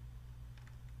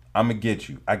 I'ma get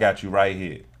you. I got you right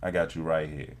here.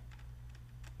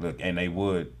 Look, and they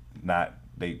would not,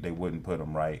 they wouldn't put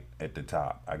him right at the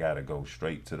top. I gotta go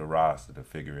straight to the roster to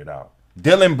figure it out.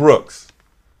 Dylan Brooks.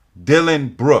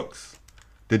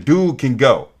 The dude can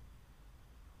go.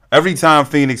 Every time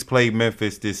Phoenix played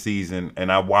Memphis this season and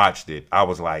I watched it, I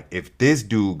was like, if this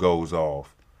dude goes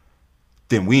off,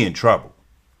 then we in trouble.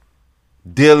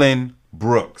 Dylan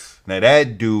Brooks. Now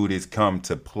that dude has come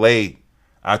to play.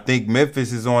 I think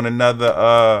Memphis is on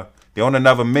another they're on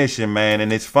another mission, man.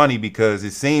 And it's funny because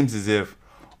it seems as if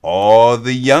all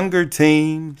the younger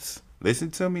teams,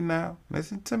 listen to me now,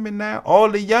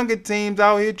 all the younger teams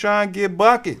out here trying to get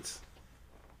buckets.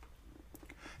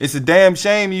 It's a damn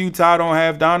shame Utah don't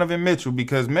have Donovan Mitchell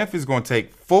because Memphis is going to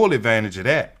take full advantage of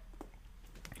that.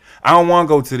 I don't want to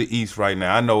go to the East right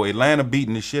now. I know Atlanta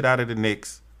beating the shit out of the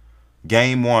Knicks.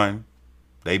 Game 1,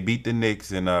 they beat the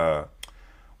Knicks, and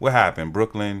what happened?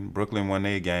 Brooklyn won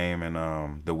their game,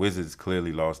 and the Wizards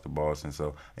clearly lost to Boston.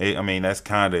 So I mean, that's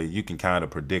kind of, you can kind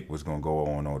of predict what's gonna go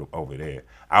on over there.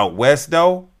 Out west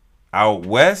though,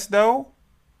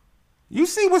 you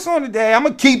see what's on the day. I'm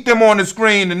gonna keep them on the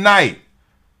screen tonight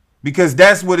because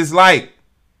that's what it's like.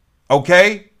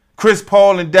 Okay, Chris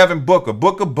Paul and Devin Booker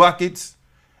buckets,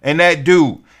 and that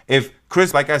dude. If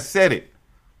Chris, like I said it,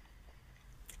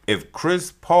 if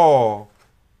Chris Paul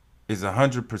is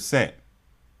 100%.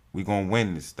 We gonna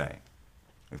win this thing.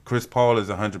 If Chris Paul is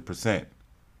 100%,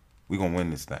 we gonna win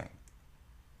this thing.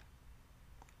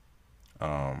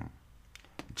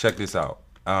 Check this out.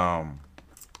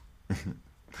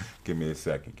 Give me a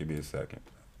second.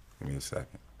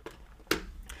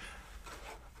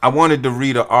 I wanted to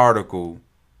read an article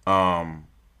from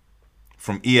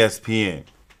ESPN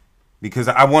because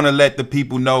I want to let the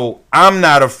people know I'm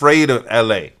not afraid of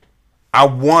LA. I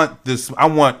want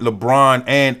LeBron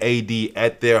and AD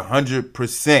at their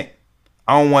 100%.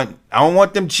 I don't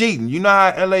want them cheating. You know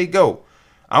how LA go.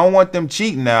 I don't want them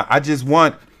cheating now. I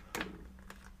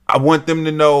want them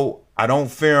to know I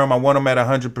don't fear them. I want them at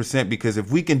 100% because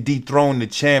if we can dethrone the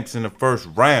champs in the first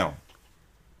round,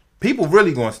 people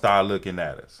really going to start looking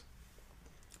at us.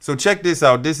 So check this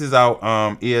out. This is out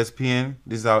ESPN.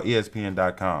 This is out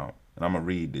ESPN.com. And I'm gonna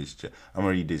read this. Joint.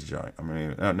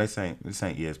 This ain't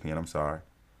ESPN. I'm sorry.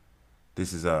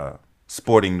 This is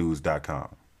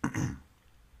SportingNews.com.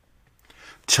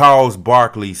 Charles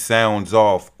Barkley sounds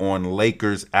off on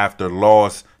Lakers after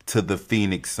loss to the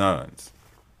Phoenix Suns.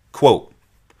 Quote: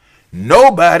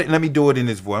 Nobody. Let me do it in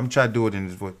his voice. I'm trying to do it in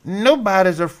his voice.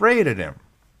 Nobody's afraid of them.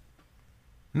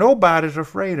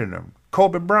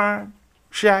 Kobe Bryant,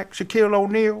 Shaq, Shaquille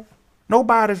O'Neal.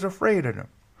 Nobody's afraid of them.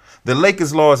 The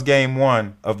Lakers lost game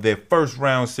 1 of their first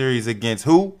round series against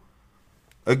who?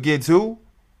 Them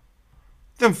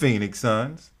Phoenix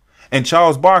Suns. And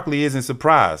Charles Barkley isn't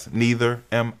surprised. Neither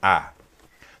am I.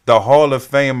 The Hall of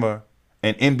Famer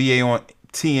and NBA on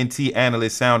TNT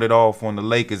analyst sounded off on the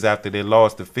Lakers after they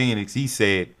lost to Phoenix. He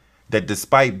said that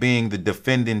despite being the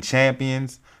defending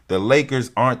champions, the Lakers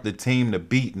aren't the team to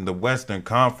beat in the Western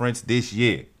Conference this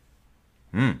year.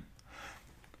 I'm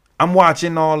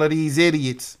watching all of these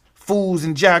idiots, fools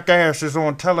and jackasses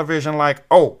on television like,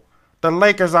 oh, the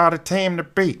Lakers are the team to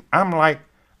beat. I'm like,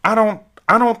 I don't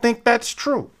think that's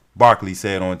true, Barkley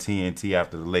said on TNT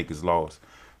after the Lakers lost.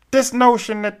 This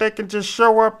notion that they can just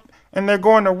show up and they're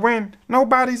going to win,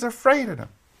 nobody's afraid of them.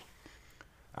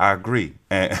 I agree.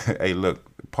 And hey, look,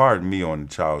 pardon me on the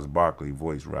Charles Barkley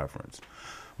voice reference.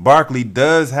 Barkley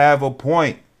does have a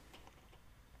point.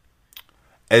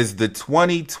 As the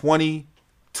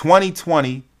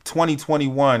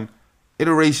 2020-2021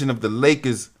 iteration of the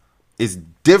Lakers is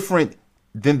different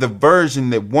than the version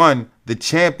that won the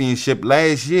championship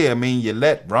last year. I mean, you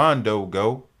let Rondo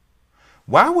go.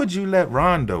 Why would you let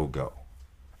Rondo go?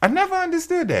 I never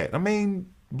understood that. I mean,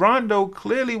 Rondo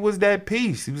clearly was that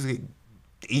piece. He was an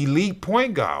elite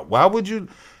point guard. Why would you?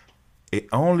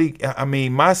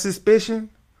 My suspicion,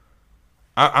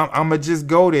 I'm going to just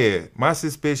go there. My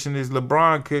suspicion is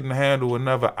LeBron couldn't handle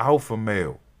another alpha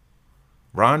male.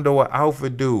 Rondo, an alpha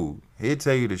dude. He'll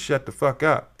tell you to shut the fuck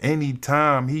up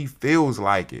anytime he feels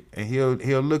like it. And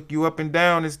he'll look you up and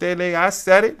down and say, hey, I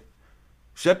said it.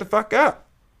 Shut the fuck up.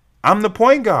 I'm the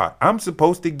point guard. I'm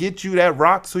supposed to get you that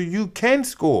rock so you can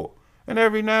score. And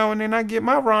every now and then I get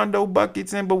my Rondo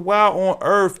buckets in. But why on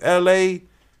earth, LA,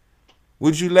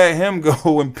 would you let him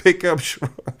go and pick up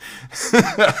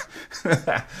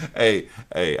Hey,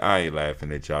 I ain't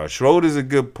laughing at y'all. Schroeder's a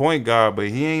good point guard, but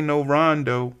he ain't no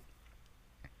Rondo.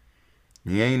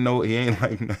 He ain't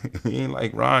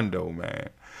like Rondo, man.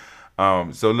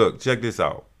 So look, check this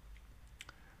out.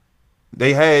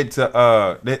 They had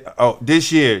to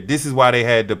this year, this is why they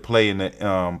had to play in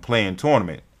the playing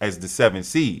tournament as the 7th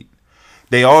seed.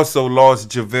 They also lost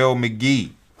JaVale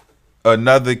McGee,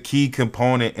 another key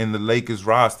component in the Lakers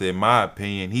roster, in my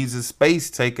opinion. He's a space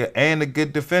taker and a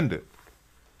good defender.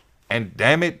 And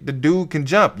damn it, the dude can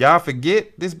jump. Y'all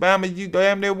forget this Bama, you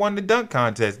damn near won the dunk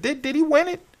contest. Did he win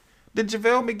it? Did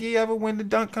JaVale McGee ever win the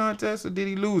dunk contest, or did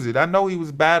he lose it? I know he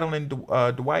was battling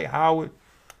Dwight Howard.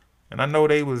 And I know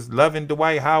they was loving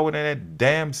Dwight Howard and that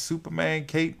damn Superman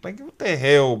cape. Like, what the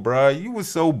hell, bro? You was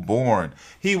so boring.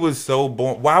 He was so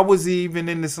boring. Why was he even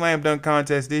in the slam dunk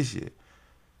contest this year?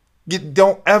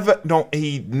 Never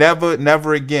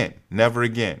again. Never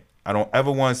again. I don't ever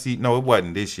want to see, no, it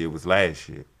wasn't this year, it was last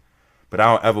year. But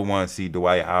I don't ever want to see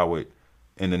Dwight Howard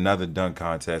in another dunk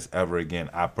contest ever again.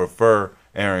 I prefer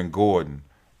Aaron Gordon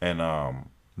and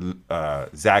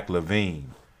Zach LaVine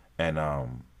and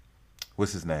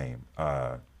what's his name?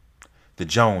 The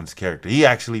Jones character. He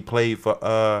actually played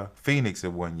for Phoenix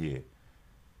at one year.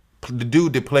 The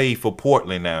dude that played for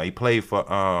Portland now. He played for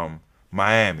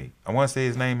Miami. I want to say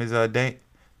his name is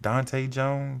Dante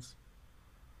Jones.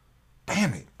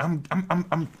 Damn it. I'm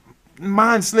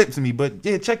mine slips me, but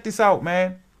yeah, check this out,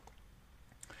 man.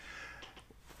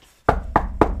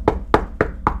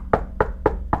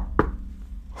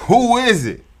 Who is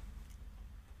it?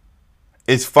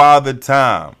 It's Father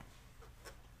Time.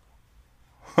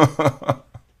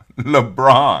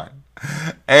 LeBron,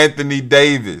 Anthony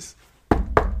Davis.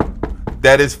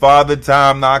 That is Father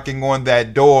Time knocking on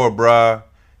that door, bruh.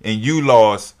 And you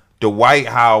lost Dwight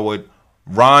Howard,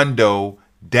 Rondo,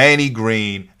 Danny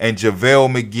Green, and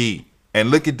JaVale McGee. And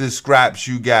look at the scraps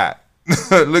you got.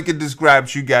 Look at the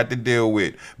scraps you got to deal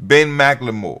with. Ben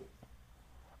McLemore.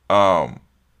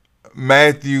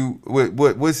 Matthew,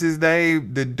 what's his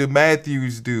name? The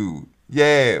Matthews dude.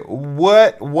 Yeah,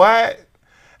 what?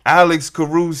 Alex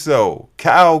Caruso,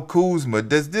 Kyle Kuzma.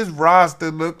 Does this roster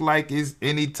look like it's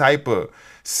any type of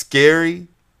scary?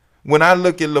 When I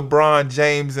look at LeBron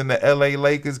James and the LA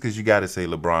Lakers, because you got to say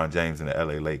LeBron James and the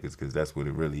LA Lakers, because that's what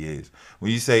it really is.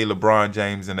 When you say LeBron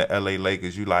James and the LA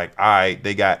Lakers, you like, all right,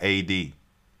 they got AD.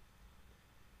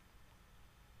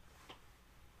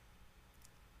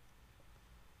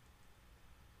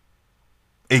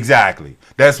 Exactly.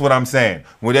 That's what I'm saying.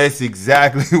 Well, that's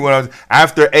exactly what I was.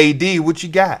 After AD, what you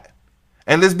got?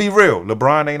 And let's be real.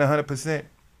 LeBron ain't 100%.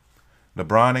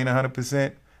 LeBron ain't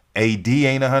 100%. AD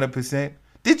ain't 100%.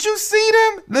 Did you see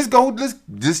them? Let's go. Let's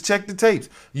just check the tapes.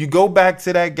 You go back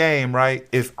to that game, right?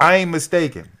 If I ain't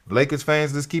mistaken, Lakers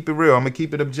fans, let's keep it real. I'm going to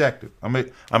keep it objective. I'm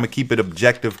gonna keep it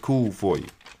objective cool for you.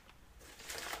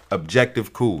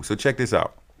 Objective cool. So check this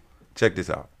out. Check this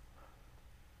out.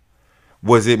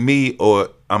 Was it me, or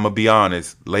I'm going to be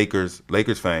honest, Lakers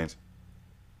fans,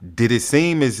 did it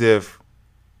seem as if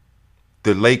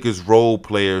the Lakers role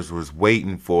players was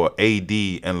waiting for AD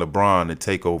and LeBron to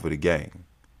take over the game?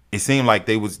 It seemed like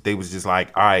they was just like,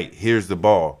 all right, here's the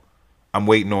ball. I'm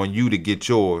waiting on you to get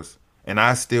yours, and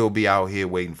I still be out here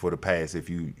waiting for the pass if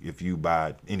you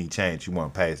by any chance you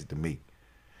want to pass it to me.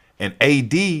 And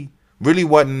AD really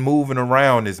wasn't moving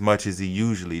around as much as he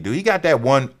usually do. He got that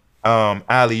one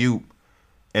alley-oop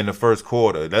in the first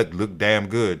quarter. That looked damn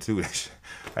good, too.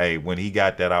 Hey, when he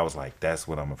got that, I was like, that's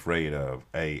what I'm afraid of.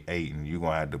 Hey, Ayton, you're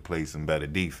going to have to play some better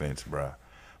defense, bro.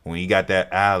 When he got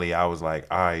that alley, I was like,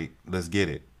 all right, let's get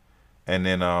it. And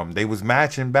then they was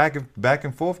matching back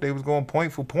and forth. They was going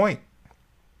point for point.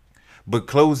 But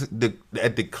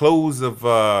at the close of,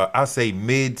 I'll say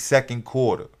mid-second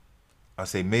quarter.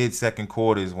 Mid-second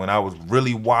quarter is when I was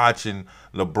really watching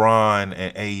LeBron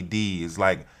and AD. It's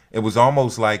like, it was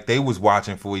almost like they was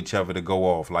watching for each other to go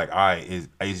off. Like, all right,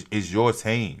 is your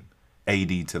team, AD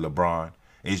to LeBron.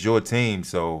 It's your team,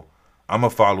 so I'm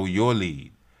going to follow your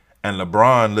lead. And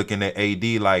LeBron looking at AD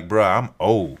like, bro, I'm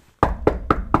old.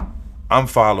 I'm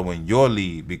following your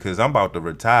lead because I'm about to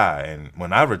retire. And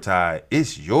when I retire,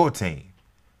 it's your team.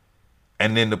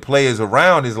 And then the players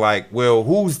around is like, well,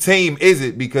 whose team is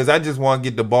it? Because I just want to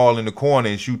get the ball in the corner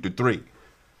and shoot the three.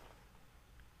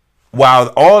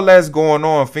 While all that's going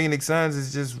on, Phoenix Suns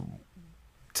is just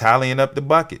tallying up the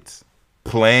buckets,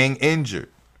 playing injured,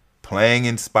 playing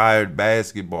inspired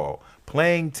basketball,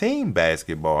 playing team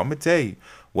basketball. I'm going to tell you,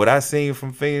 What I seen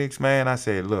from Phoenix, man, I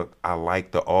said, look, I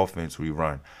like the offense we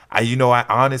run. I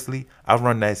honestly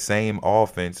run that same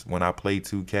offense when I play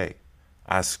 2K.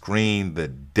 I screen the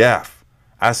death.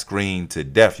 I screen to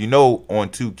death. You know, on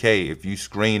 2K, if you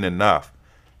screen enough,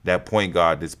 that point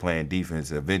guard that's playing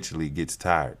defense eventually gets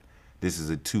tired. This is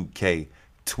a 2K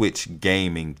Twitch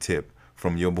gaming tip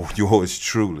from yours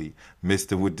truly,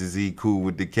 Mr. with the Z, Cool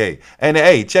with the K. And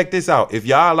hey, check this out. If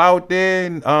y'all out there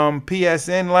in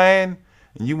PSN land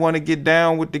and you want to get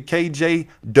down with the KJ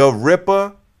the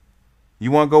Ripper, you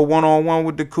want to go one-on-one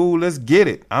with the Cool, let's get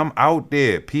it. I'm out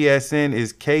there. PSN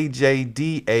is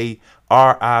KJDARIPPA.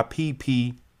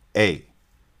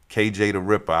 KJ the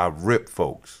Ripper. I rip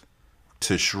folks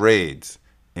to shreds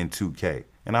in 2K.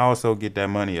 And I also get that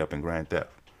money up in Grand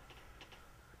Theft.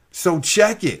 So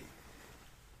check it.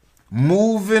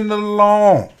 Moving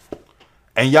along.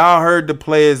 And y'all heard the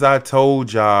players I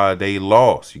told y'all they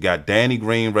lost. You got Danny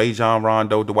Green, Rajon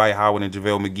Rondo, Dwight Howard, and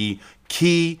JaVale McGee.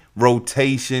 Key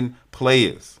rotation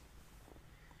players.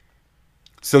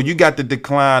 So you got the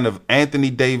decline of Anthony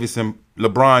Davis and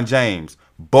LeBron James.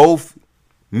 Both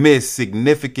missed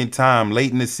significant time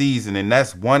late in the season. And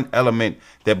that's one element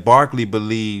that Barkley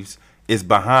believes is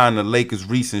behind the Lakers'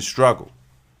 recent struggle.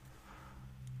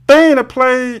 They ain't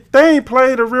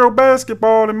played a real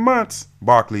basketball in months,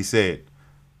 Barkley said.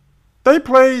 They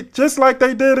played just like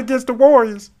they did against the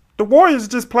Warriors. The Warriors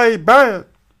just played bad.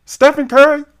 Stephen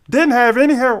Curry didn't have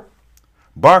any help.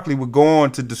 Barkley would go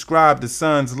on to describe the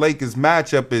Suns-Lakers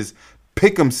matchup as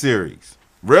pick'em series.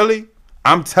 Really?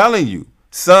 I'm telling you,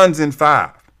 Suns in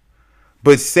 5.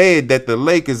 But said that the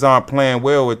Lakers aren't playing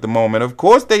well at the moment. Of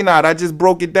course they not. I just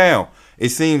broke it down. It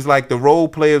seems like the role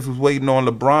players was waiting on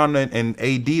LeBron and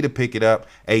AD to pick it up.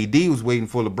 AD was waiting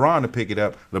for LeBron to pick it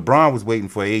up. LeBron was waiting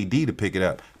for AD to pick it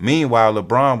up. Meanwhile,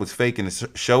 LeBron was faking a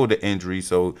shoulder injury,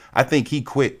 so I think he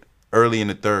quit early in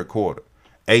the third quarter.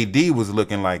 AD was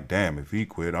looking like, damn, if he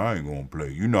quit, I ain't gonna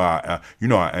play. You know how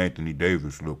Anthony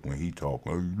Davis look when he talk.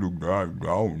 I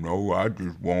don't know. I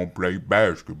just won't play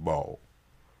basketball.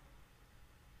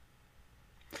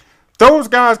 Those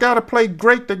guys got to play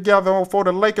great together for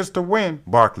the Lakers to win,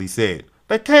 Barkley said.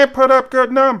 They can't put up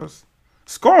good numbers.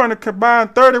 Scoring a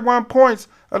combined 31 points,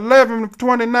 11 of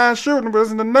 29 shooting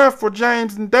wasn't enough for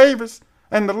James and Davis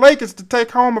and the Lakers to take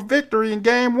home a victory in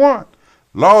Game 1.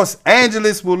 Los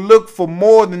Angeles will look for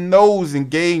more than those in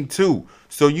Game 2.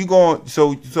 So you going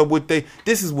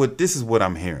this is what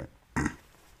I'm hearing.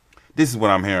 This is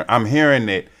what I'm hearing. I'm hearing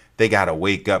that they got to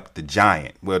wake up the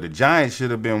Giant. Well, the Giant should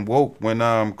have been woke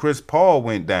when Chris Paul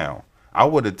went down. I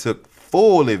would have took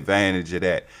full advantage of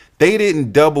that. They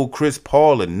didn't double Chris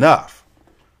Paul enough.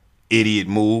 Idiot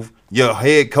move. Your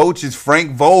head coach is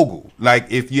Frank Vogel. Like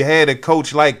if you had a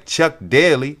coach like Chuck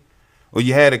Daly or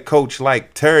you had a coach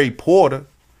like Terry Porter,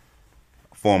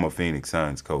 former Phoenix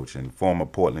Suns coach and former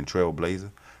Portland Trail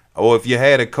Blazer, or if you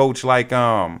had a coach like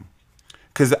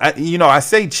because I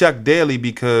say Chuck Daly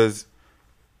because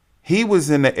he was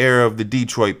in the era of the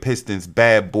Detroit Pistons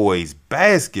bad boys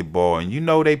basketball.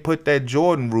 And they put that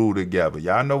Jordan rule together.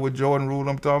 Y'all know what Jordan rule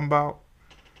I'm talking about?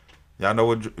 Y'all know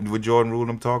what Jordan rule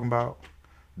I'm talking about?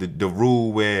 The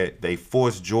rule where they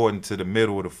forced Jordan to the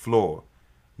middle of the floor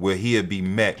where he'd be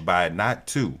met by not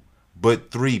 2, but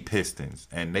 3 Pistons.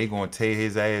 And they going to tear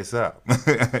his ass up.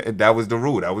 That was the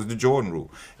rule. That was the Jordan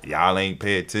rule. Y'all ain't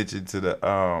pay attention to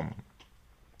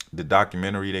the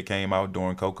documentary that came out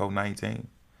during Coco 19.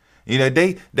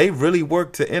 They really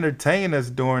worked to entertain us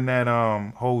during that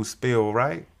whole spill,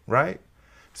 right?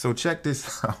 So check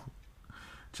this out.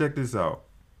 Check this out.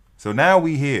 So now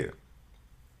we here.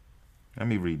 Let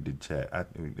me read the chat.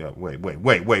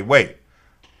 Wait.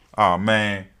 Oh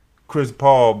man, Chris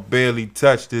Paul barely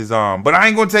touched his arm, but I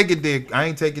ain't gonna take it there. I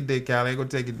ain't taking it there, Cal. I ain't gonna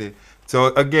take it there.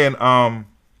 So again,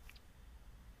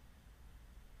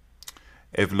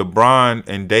 if LeBron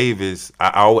and Davis,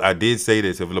 I did say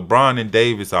this, if LeBron and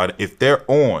Davis if they're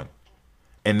on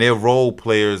and their role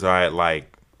players are at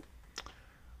like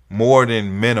more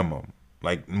than minimum,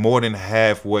 like more than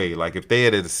halfway, like if they're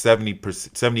at a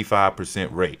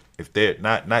 75% rate, if they're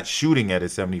not shooting at a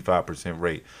 75%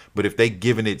 rate, but if they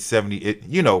giving it 70,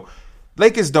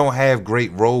 Lakers don't have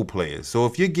great role players. So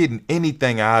if you're getting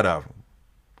anything out of them,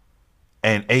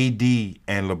 and AD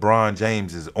and LeBron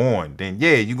James is on, then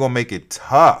yeah, you're going to make it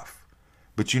tough.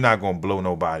 But you're not going to blow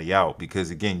nobody out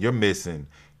because, again, you're missing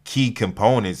key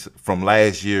components from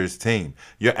last year's team.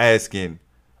 You're asking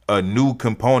a new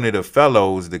component of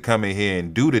fellows to come in here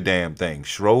and do the damn thing.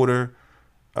 Schroeder,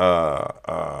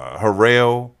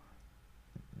 Harrell,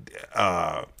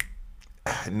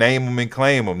 name them and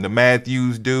claim them. The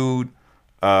Matthews dude,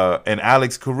 And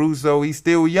Alex Caruso, he's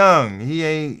still young. He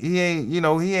ain't,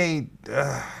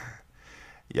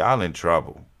 y'all in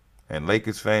trouble. And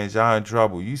Lakers fans, y'all in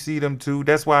trouble. You see them too.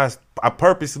 That's why I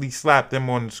purposely slapped them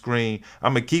on the screen.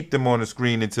 I'm going to keep them on the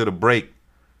screen until the break.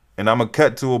 And I'm going to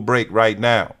cut to a break right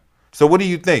now. So what do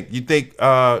you think? You think,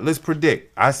 let's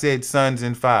predict. I said Suns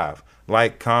in 5.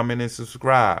 Like, comment, and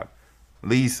subscribe.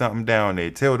 Leave something down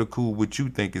there. Tell the cool what you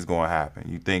think is going to happen.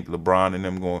 You think LeBron and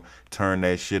them going to turn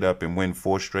that shit up and win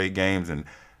 4 straight games and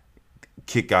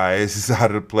kick our asses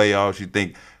out of the playoffs? You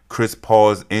think Chris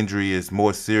Paul's injury is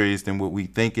more serious than what we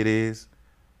think it is?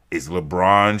 Is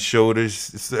LeBron's shoulder,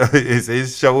 is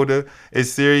his shoulder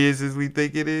as serious as we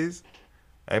think it is?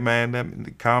 Hey,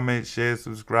 man, comment, share,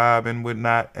 subscribe, and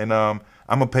whatnot. And I'm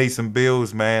going to pay some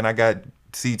bills, man. I got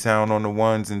C-Town on the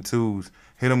 1s and 2s.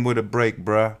 Hit them with a break,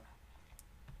 bruh.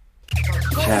 I'm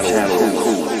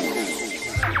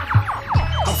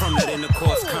from that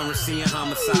intercourse, currency and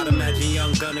homicide. Imagine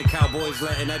young gun and cowboys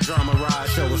letting that drama ride.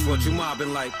 Show us what you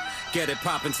mobbing like. Get it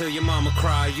poppin' till your mama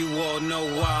cry. You all know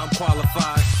why I'm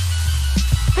qualified.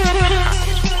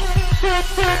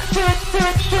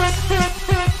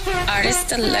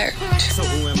 Artist alert. So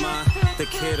who am I? The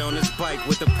kid on his bike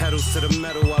with the pedals to the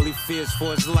metal while he fears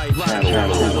for his life.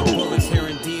 Little bullets,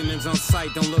 hearing demons on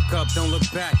sight. Don't look up, don't look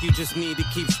back. You just need to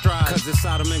keep stride. Cause it's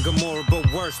Sodom and Gomorrah,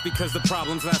 but worse. Because the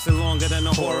problems lasted longer than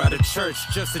a whore out of church.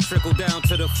 Just to trickle down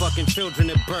to the fucking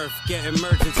children at birth. Get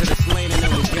emerged into this lane and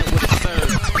then we get what it's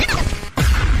served.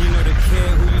 You know the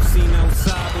kid who you seen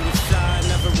outside who was shy,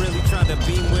 never really tried to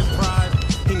beam with pride.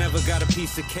 He never got a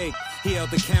piece of cake. He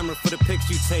held the camera for the pics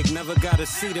you take. Never got a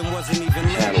seat and wasn't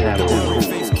even late. The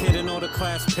blurry-faced kid in all the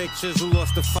class pictures who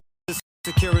lost the fight.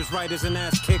 Secure his right as an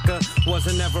ass kicker.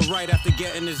 Wasn't ever right after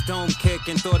getting his dome kick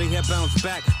and thought he had bounced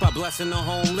back by blessing the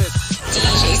homeless.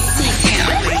 DJ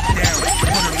C-Town.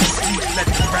 Let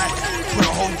the rat put a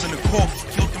hole in the corpse,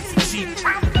 killed him for cheap.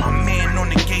 My man on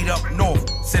the gate up north,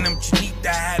 sent him Chinita,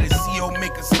 had his CO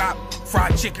make a stop.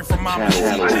 Fried chicken from Mama's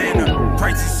Atlanta.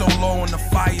 Prices so low on the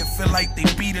fire, feel like they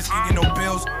beat us. Ain't get no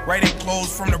bills, right? They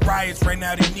closed from the riots, right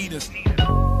now they need us.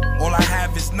 All I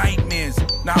have is nightmares,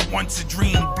 not once a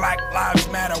dream. Black lives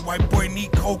matter, white boy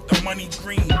need coke, the money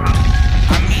green.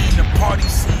 I mean the party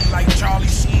scene like Charlie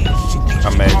Sheen. She thinks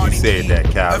I'm mad you said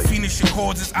that, Cali. The Phoenix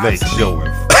chords is Let's show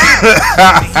him.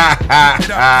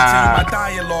 My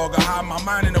dialogue, I hide my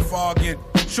mind in the fog and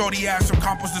shorty ass from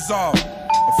compost dissolve.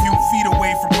 A few feet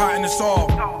away from potting the saw.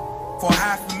 For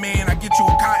 $500,000, I get you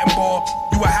a cotton ball.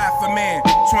 You a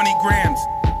 $500,000, 20 grams.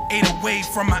 8 away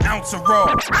from an ounce of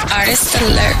raw. Artist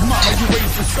alert. Mama, you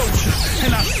raised a soldier,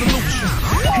 and I salute you.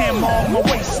 Hammer on my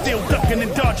waist, still ducking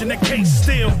and dodging the case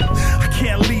still. I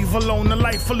can't leave alone the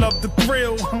life, I love the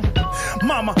thrill.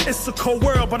 Mama, it's a cold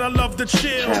world, but I love the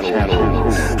chill.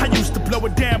 I used to blow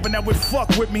it down, but now it fuck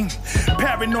with me.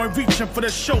 Paranoid reaching for the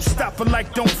showstopper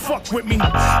like don't fuck with me.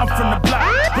 I'm from the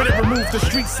block, where they remove the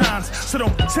street signs. So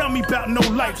don't tell me about no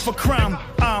life for crime.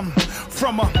 I'm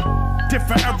from a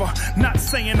different era, not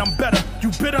saying I'm better.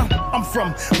 You bitter? I'm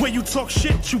from where you talk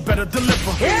shit, you better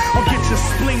deliver. Or get your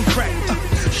spleen cracked,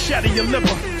 shatter your liver.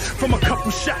 From a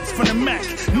couple shots from the Mac,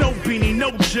 no beanie,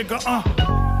 no jigger,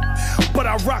 But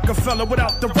I Rockefeller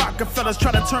without the Rockefellers.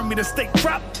 Try to turn me to steak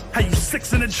crop. How you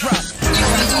 6 in a drop?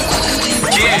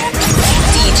 Yeah.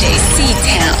 DJ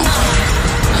C-Town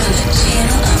on the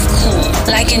channel of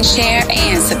cool. Like and share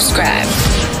and subscribe.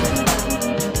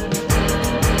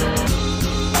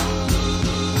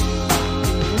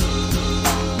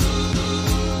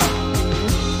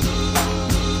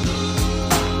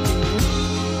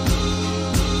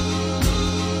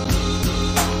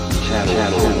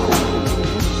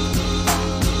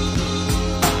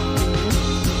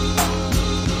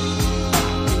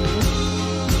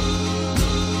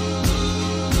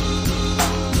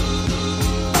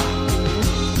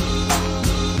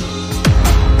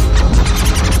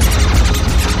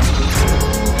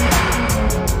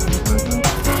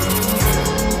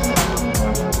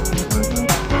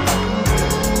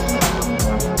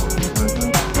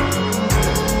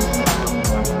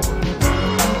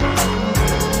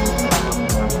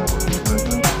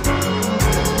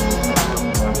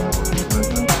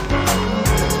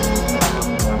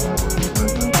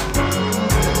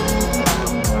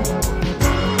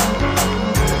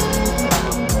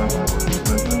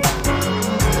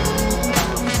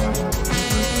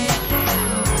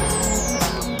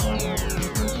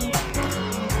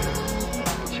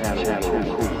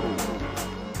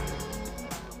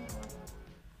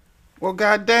 Well,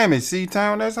 goddamn it,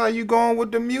 C-Town, that's how you going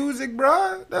with the music,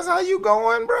 bruh. That's how you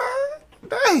going, bruh.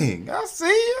 dang, I see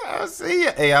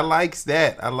you. Hey, I likes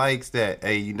that.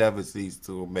 Hey, you never cease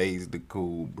to amaze the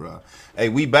cool, bro. Hey,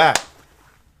 we back.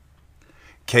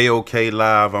 KOK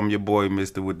Live. I'm your boy,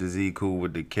 Mr. with the Z, Cool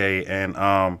with the K. And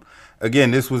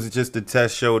again, this was just a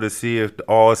test show to see if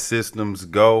all systems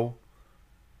go.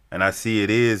 And I see it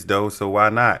is, though, so why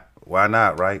not? Why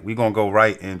not, right? We're going to go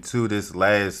right into this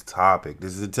last topic.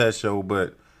 This is a test show,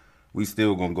 but we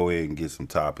still going to go ahead and get some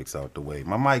topics out the way.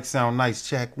 My mic sound nice,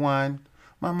 check 1.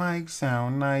 My mic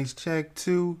sound nice, check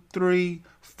 2, 3,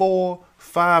 4,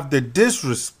 5. The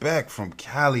disrespect from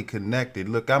Cali Connected.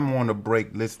 Look, I'm on a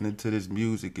break listening to this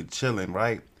music and chilling,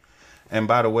 right? And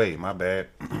by the way, my bad.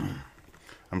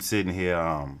 I'm sitting here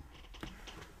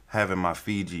having my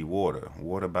Fiji water.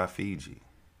 Water by Fiji.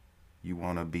 You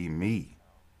want to be me.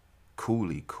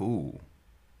 Coolly cool.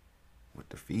 With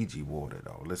the Fiji water,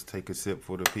 though. Let's take a sip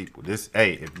for the people.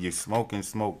 Hey, if you're smoking,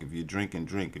 smoke. If you're drinking,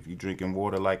 drink. If you're drinking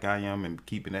water like I am and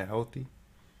keeping it healthy,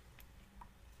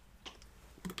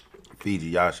 Fiji,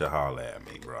 y'all should holler at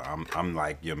me, bro. I'm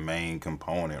like your main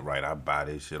component, right? I buy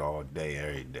this shit all day,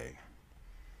 every day.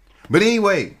 But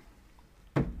anyway,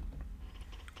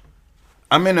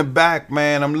 I'm in the back,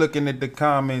 man. I'm looking at the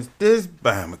comments. This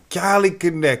Bama Cali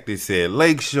Connected said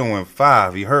Lake showing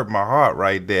 5. He hurt my heart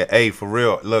right there. Hey, for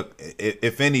real. Look,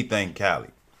 if anything, Cali,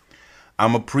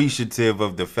 I'm appreciative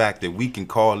of the fact that we can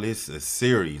call this a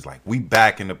series. Like, we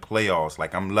back in the playoffs.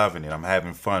 Like, I'm loving it. I'm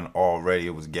having fun already.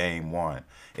 It was game 1.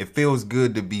 It feels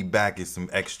good to be back in some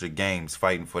extra games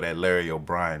fighting for that Larry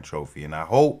O'Brien trophy. And I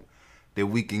hope that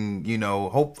we can, you know,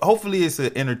 hopefully it's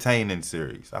an entertaining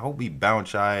series. I hope we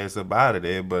bounce our ass up out of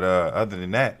there. But other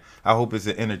than that, I hope it's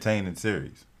an entertaining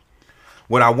series.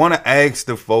 What I want to ask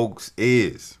the folks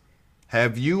is,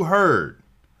 have you heard?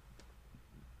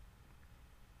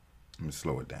 Let me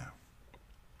slow it down.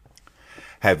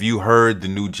 Have you heard the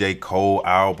new J. Cole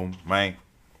album, man?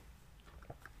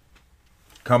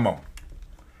 Come on.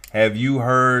 Have you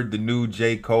heard the new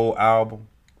J. Cole album?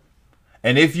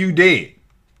 And if you did,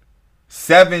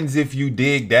 7s if you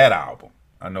dig that album.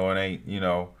 I know it ain't, you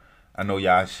know, I know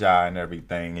y'all shy and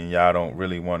everything and y'all don't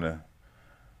really want to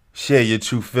share your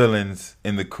true feelings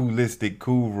in the coolistic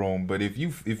cool room. But if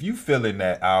you feeling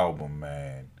that album,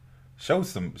 man, show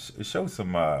some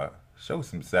 7s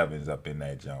up in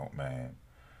that joint, man.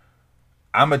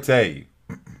 I'ma tell you,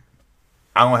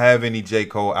 I don't have any J.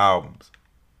 Cole albums.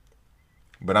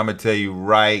 But I'ma tell you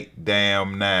right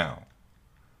damn now.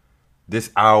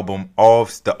 This album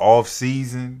the off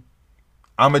season,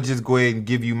 I'ma just go ahead and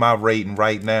give you my rating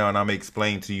right now, and I'ma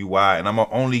explain to you why. And I'ma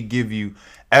only give you,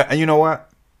 and you know what?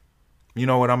 You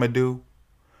know what I'ma do?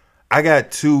 I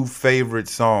got 2 favorite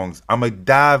songs. I'ma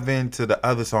dive into the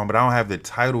other song, but I don't have the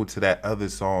title to that other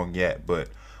song yet. But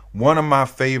one of my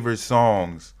favorite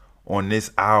songs on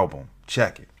this album,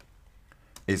 check it.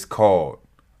 It's called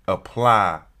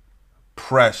Apply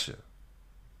Pressure.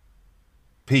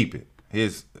 Peep it.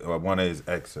 Here's one of his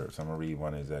excerpts. I'm going to read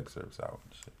one of his excerpts out.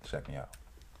 Check me out.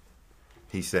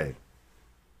 He say,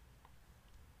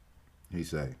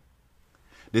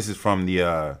 this is from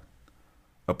the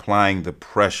Applying the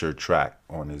Pressure track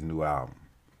on his new album.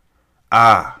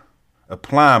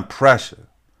 Applying pressure.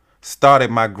 Started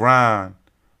my grind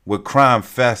with crime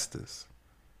festers.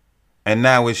 And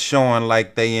now it's showing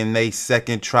like they in their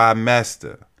second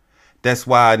trimester. That's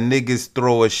why niggas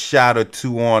throw a shot or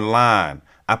 2 online.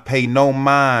 I pay no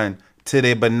mind to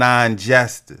their benign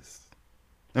gestures.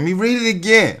 Let me read it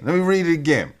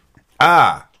again.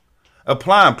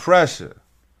 Applying pressure.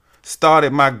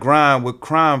 Started my grind with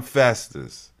crime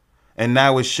festers. And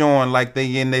now it's showing like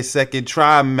they in their second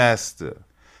trimester.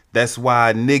 That's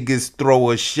why niggas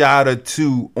throw a shot or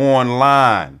 2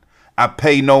 online. I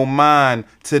pay no mind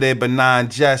to their benign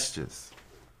gestures.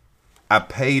 I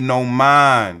pay no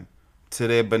mind to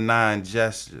their benign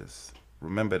gestures.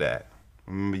 Remember that.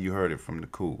 Remember you heard it from the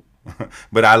Cool.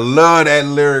 But I love that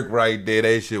lyric right there.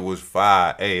 That shit was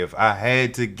fire. Hey, if I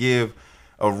had to give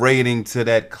a rating to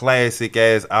that classic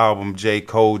ass album J.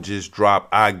 Cole just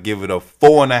dropped, I'd give it a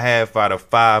 4.5 out of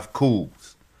 5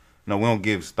 Cools. No, we don't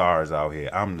give stars out here.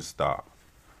 I'm the star.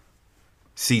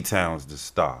 C-Town's the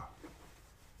star.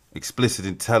 Explicit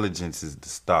Intelligence is the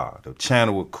star. The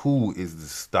channel with Cool is the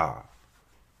star.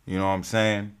 You know what I'm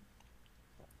saying?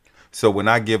 So when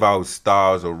I give out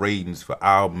stars or ratings for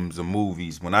albums or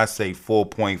movies, when I say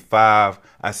 4.5,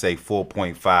 I say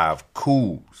 4.5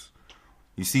 Cools.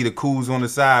 You see the Cools on the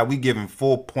side? We giving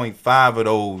 4.5 of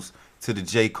those to the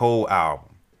J. Cole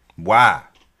album. Why?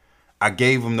 I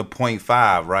gave him the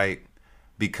 0.5, right?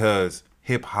 Because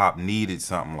hip-hop needed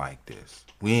something like this.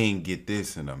 We ain't get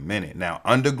this in a minute. Now,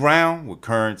 Underground with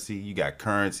Currency, you got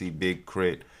Currency, Big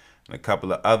Crit, and a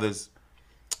couple of others.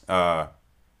 And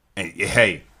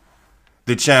hey,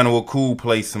 the channel of Cool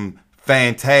play some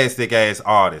fantastic ass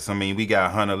artists. I mean, we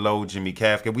got Hunter Lowe, Jimmy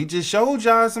Kafka. We just showed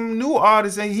y'all some new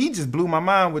artists, and he just blew my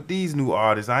mind with these new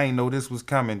artists. I ain't know this was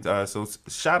coming. So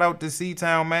shout out to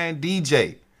C-Town, man.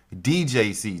 DJ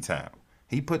C-Town.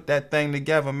 He put that thing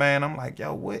together, man. I'm like,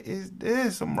 yo, what is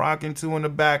this? I'm rocking to in the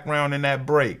background in that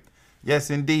break. Yes,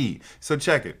 indeed. So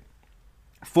check it.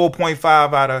 4.5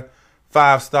 out of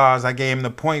 5 stars. I gave him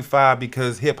the 0.5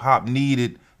 because hip hop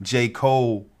needed J.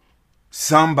 Cole,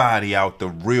 somebody out the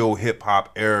real hip hop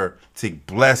era, to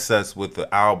bless us with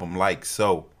the album like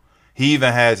so. He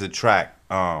even has a track,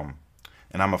 and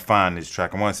I'm gonna find this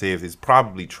track. I want to say if it's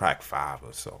probably track 5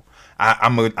 or so.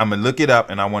 I'm gonna look it up,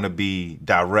 and I want to be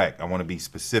direct. I want to be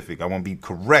specific. I want to be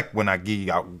correct when I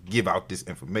give out this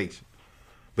information.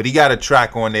 But he got a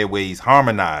track on there where he's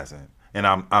harmonizing, and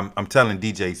I'm telling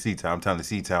DJ C-Town, I'm telling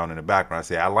C-Town in the background. I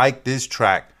say I like this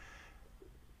track,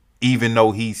 even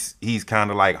though he's kind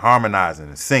of like harmonizing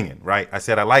and singing, right? I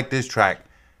said I like this track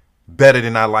better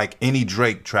than I like any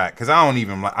Drake track, because I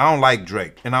don't like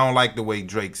Drake, and I don't like the way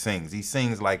Drake sings. He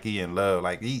sings like he in love,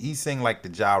 like he sing like the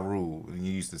Ja Rule, and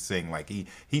you used to sing like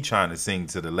he trying to sing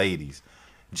to the ladies.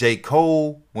 J.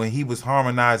 Cole, when he was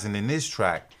harmonizing in this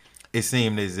track, it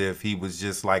seemed as if he was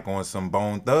just like on some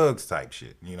Bone Thugs type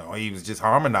shit. You know, he was just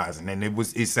harmonizing, and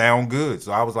it sound good.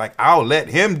 So I was like, I'll let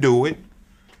him do it.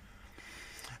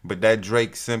 But that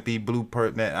Drake Simpy Blue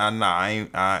I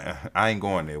ain't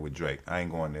going there with Drake. I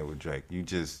ain't going there with Drake. You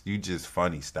just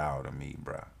funny style to me,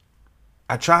 bro.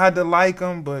 I tried to like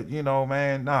him, but you know,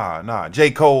 man, nah. J.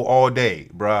 Cole all day,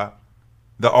 bruh.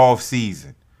 The off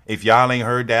season. If y'all ain't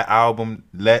heard that album,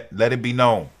 let it be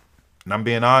known. And I'm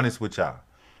being honest with y'all.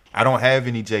 I don't have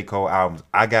any J. Cole albums.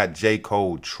 I got J.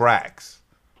 Cole tracks.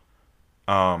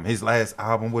 His last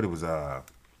album, what was that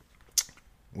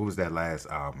last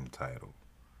album title?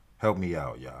 Help me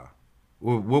out, y'all.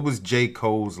 What was J.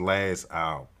 Cole's last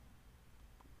album?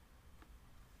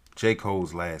 J.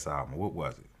 Cole's last album, what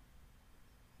was it?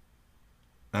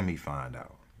 Let me find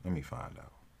out.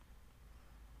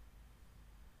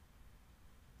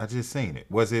 I just seen it.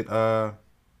 Was it, KO,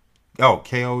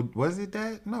 was it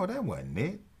that? No, that wasn't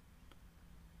it.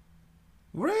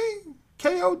 Really?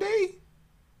 KOD?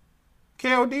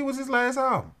 KOD was his last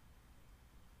album.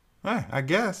 I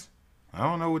guess. I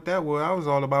don't know what that was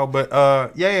all about, but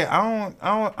yeah, I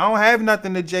don't have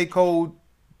nothing to J. Cole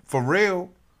for real.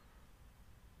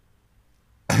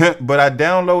 But I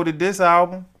downloaded this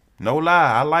album. No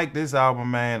lie, I like this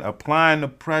album, man. Applying the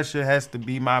Pressure has to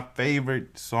be my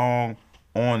favorite song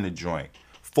on the joint.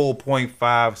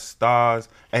 4.5 stars.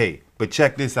 Hey, but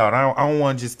check this out. I don't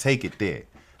want to just take it there.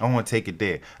 I want to take it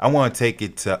there. I want to take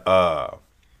it to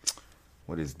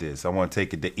what is this? I want to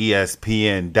take it to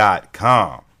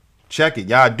ESPN.com. Check it.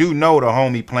 Y'all do know the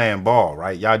homie playing ball,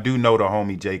 right? Y'all do know the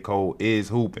homie J. Cole is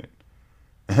hooping.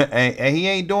 and he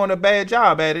ain't doing a bad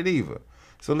job at it either.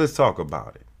 So let's talk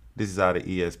about it. This is out of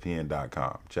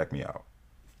ESPN.com. Check me out.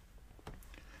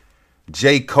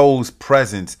 J. Cole's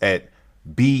presence at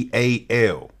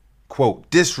BAL, quote,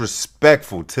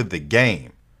 disrespectful to the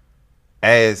game,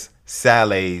 as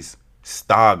Saleh's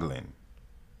Stoglin.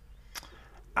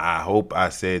 I hope I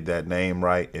said that name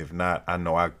right. If not, I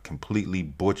know I completely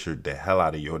butchered the hell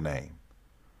out of your name.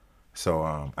 So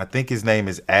I think his name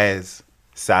is Az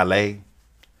Saleh.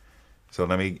 So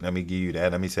let me give you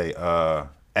that. Let me say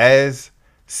Az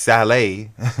Saleh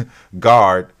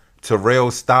guard Terrell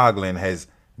Stoglin has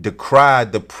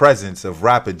decried the presence of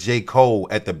rapper J. Cole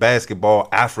at the Basketball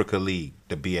Africa League,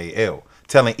 the BAL,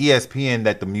 telling ESPN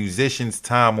that the musician's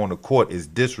time on the court is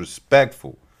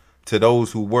disrespectful to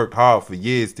those who worked hard for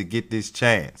years to get this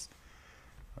chance.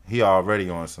 He already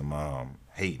on some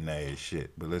hating ass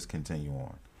shit, but let's continue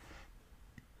on.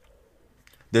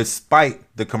 Despite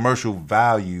the commercial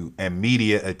value and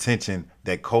media attention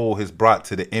that Cole has brought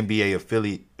to the NBA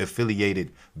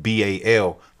affiliated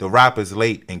BAL, the rapper's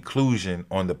late inclusion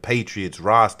on the Patriots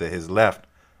roster has left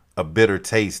a bitter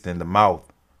taste in the mouth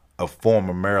of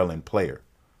former Maryland player.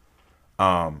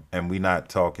 And we're not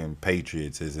talking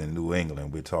Patriots as in New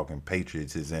England. We're talking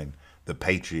Patriots as in the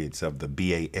Patriots of the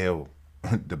BAL,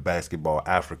 the Basketball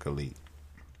Africa League.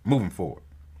 Moving forward.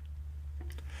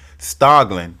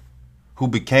 Stoglin, who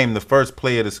became the first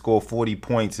player to score 40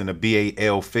 points in a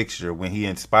BAL fixture when he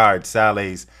inspired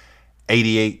Saleh's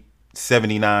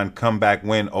 88-79 comeback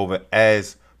win over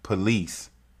Az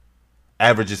Police,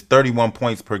 averages 31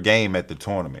 points per game at the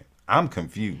tournament. I'm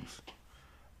confused.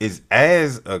 Is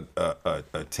Az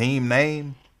a team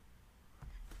name?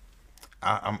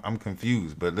 I'm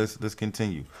confused, but let's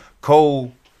continue.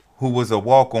 Cole, who was a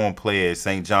walk-on player at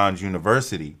St. John's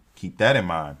University, Keep that in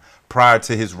mind. Prior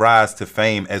to his rise to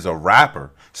fame as a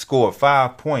rapper, scored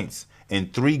 5 points in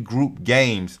 3 group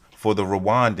games for the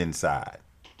Rwandan side.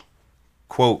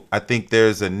 Quote, I think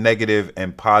there's a negative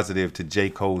and positive to J.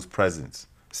 Cole's presence,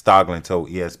 Stoglin told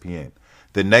ESPN.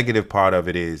 The negative part of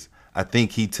it is, I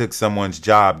think he took someone's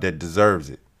job that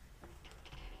deserves it.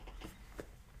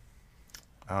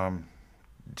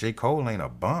 J. Cole ain't a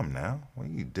bum now. Well,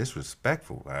 you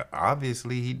disrespectful.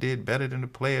 Obviously, he did better than the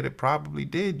player that probably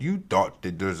did. You thought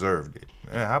that deserved it.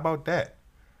 How about that?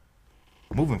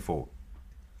 Moving forward.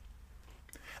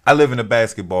 I live in a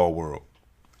basketball world.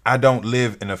 I don't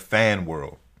live in a fan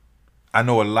world. I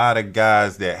know a lot of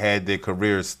guys that had their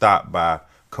careers stopped by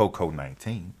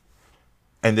COVID-19.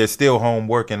 And they're still home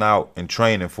working out and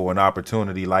training for an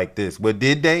opportunity like this. Well,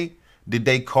 did they? Did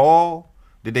they call?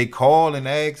 Did they call and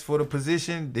ask for the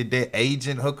position? Did their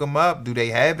agent hook them up? Do they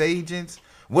have agents?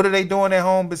 What are they doing at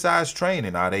home besides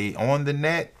training? Are they on the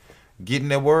net getting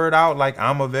their word out like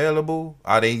I'm available?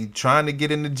 Are they trying to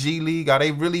get in the G League? Are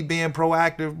they really being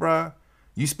proactive, bruh?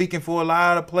 You speaking for a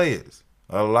lot of players.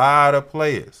 A lot of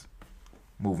players.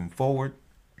 Moving forward.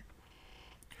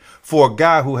 For a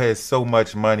guy who has so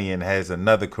much money and has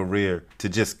another career to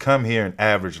just come here and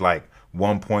average like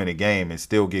 1 point a game and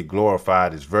still get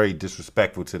glorified is very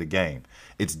disrespectful to the game.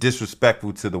 It's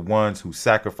disrespectful to the ones who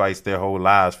sacrificed their whole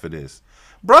lives for this.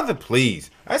 Brother,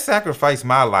 please, I sacrificed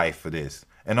my life for this.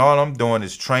 And all I'm doing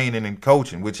is training and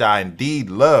coaching, which I indeed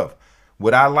love.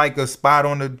 Would I like a spot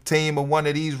on the team of one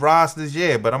of these rosters?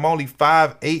 Yeah, but I'm only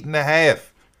 5'8.5".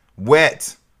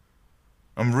 Wet.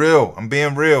 I'm real. I'm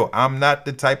being real. I'm not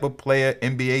the type of player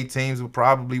NBA teams would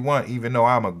probably want, even though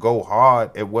I'm going to go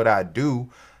hard at what I do.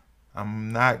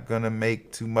 I'm not going to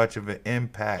make too much of an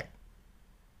impact.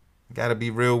 You got to be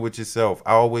real with yourself.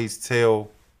 I always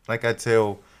tell, like I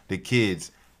tell the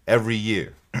kids every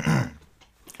year.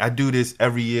 I do this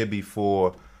every year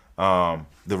before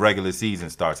the regular season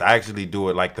starts. I actually do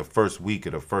it like the first week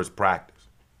of the first practice.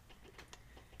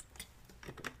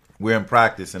 We're in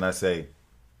practice and I say,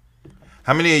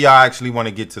 how many of y'all actually want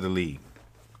to get to the league?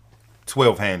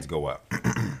 12 hands go up.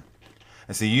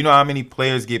 I say, you know how many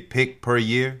players get picked per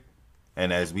year?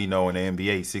 And as we know in the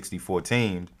NBA, 64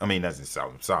 teams. I mean, that's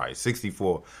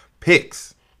 64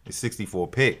 picks. It's 64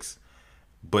 picks,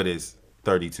 but it's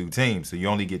 32 teams. So you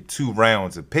only get 2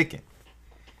 rounds of picking.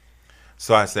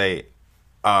 So I say,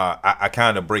 I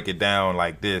kind of break it down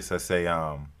like this. I say,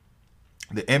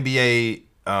 the NBA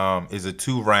is a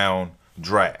 2-round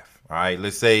draft. All right,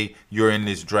 let's say you're in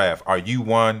this draft. Are you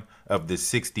one of the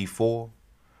 64?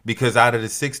 Because out of the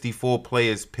 64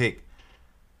 players picked,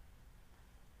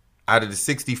 out of the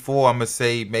 64, I'm going to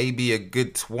say maybe a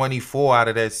good 24 out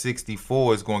of that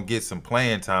 64 is going to get some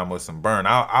playing time or some burn.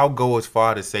 I'll go as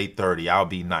far to say 30. I'll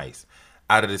be nice.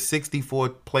 Out of the 64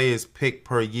 players picked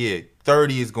per year,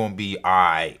 30 is going to be all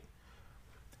right.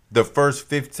 The first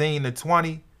 15 to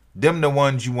 20, them the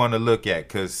ones you want to look at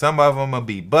because some of them will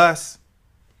be busts.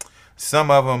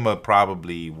 Some of them will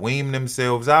probably wean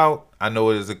themselves out. I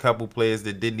know there's a couple players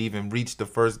that didn't even reach the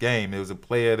first game. There was a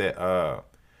player that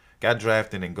got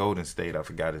drafted in Golden State. I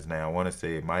forgot his name. I want to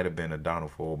say it might have been a Donald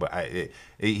Ford, but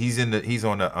he's on the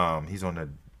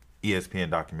ESPN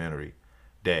documentary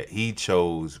that he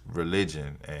chose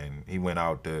religion and he went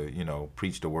out to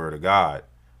preach the word of God.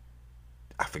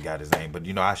 I forgot his name, but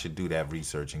I should do that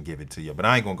research and give it to you. But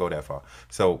I ain't gonna go that far.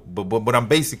 So, but what I'm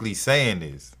basically saying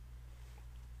is.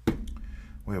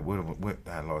 Where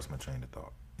I lost my train of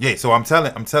thought. Yeah, so I'm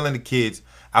telling the kids,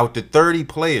 out the 30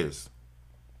 players,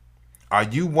 are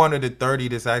you one of the 30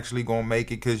 that's actually gonna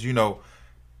make it? Because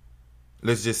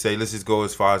let's just go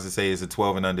as far as to say it's a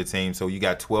 12 and under team. So you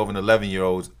got 12 and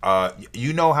 11-year-olds.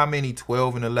 You know how many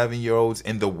 12 and 11-year-olds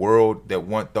in the world that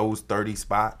want those 30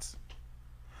 spots?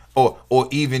 Or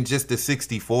even just the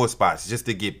 64 spots just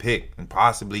to get picked and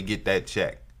possibly get that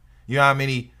check. You know how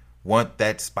many want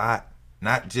that spot?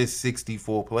 Not just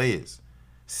 64 players,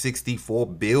 64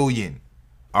 billion.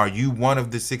 Are you one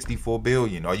of the 64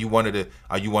 billion? Are you one of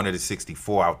the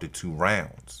 64 out the 2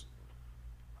 rounds?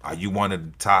 Are you one of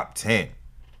the top 10?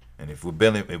 And if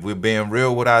we're being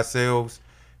real with ourselves,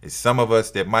 it's some of us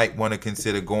that might want to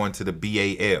consider going to the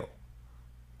BAL,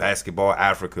 Basketball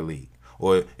Africa League,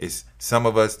 or it's some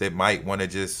of us that might want to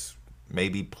just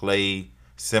maybe play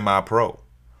semi-pro,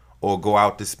 or go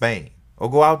out to Spain, or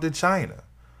go out to China.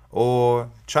 Or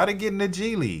try to get in the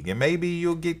G League, and maybe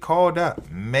you'll get called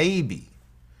up. Maybe.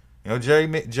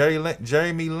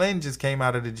 Jeremy Lin just came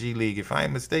out of the G League. If I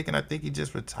ain't mistaken, I think he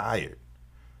just retired.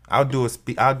 I'll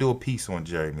do a piece on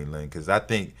Jeremy Lin because I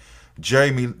think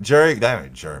Jeremy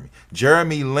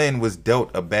Lin was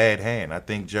dealt a bad hand. I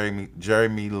think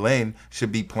Jeremy Lin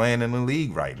should be playing in the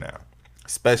league right now,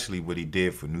 especially what he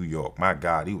did for New York. My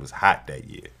God, he was hot that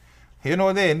year. Here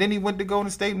nor there, and then he went to Golden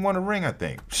State and won a ring. I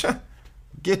think.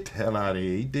 Get the hell out of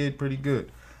here. He did pretty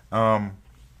good.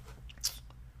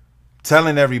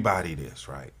 Telling everybody this,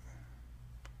 right?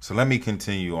 So let me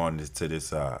continue on to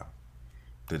this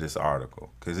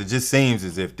article, because it just seems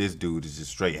as if this dude is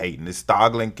just straight hating. This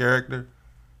Stoglin character,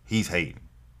 he's hating.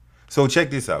 So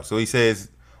check this out. So he says,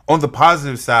 on the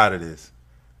positive side of this,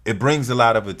 it brings a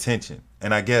lot of attention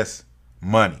and I guess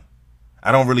money.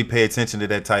 I don't really pay attention to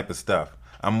that type of stuff.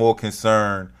 I'm more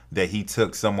concerned that he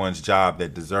took someone's job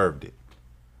that deserved it.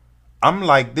 I'm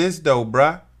like this though,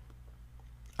 bruh.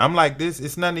 I'm like this.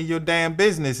 It's none of your damn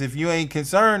business. If you ain't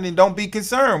concerned, then don't be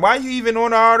concerned. Why you even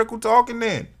on the article talking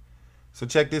then? So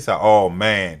check this out. Oh,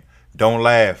 man. Don't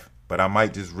laugh, but I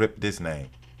might just rip this name.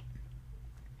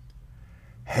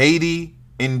 Hady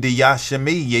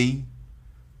Ndiashimiye,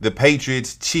 the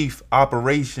Patriots' chief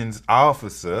operations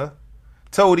officer,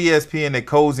 told ESPN that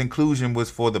Cole's inclusion was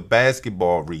for the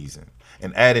basketball reason,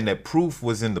 and adding that proof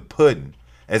was in the pudding,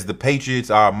 as the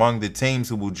Patriots are among the teams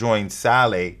who will join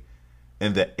Saleh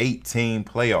in the 8-team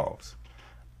playoffs.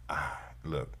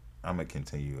 Look, I'm going to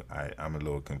continue. I'm a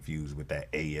little confused with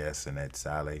that AS and that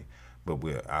Saleh, but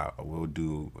we'll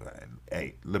do,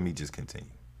 hey, let me just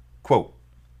continue. Quote,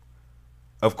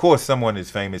 of course, someone as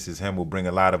famous as him will bring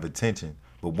a lot of attention,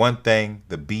 but one thing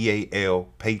the BAL,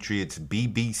 Patriots,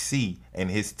 BBC, and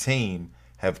his team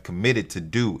have committed to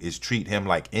do is treat him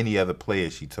like any other player,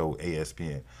 she told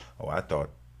ESPN. Oh, I thought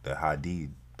the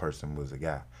Hadid person was a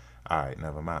guy. All right,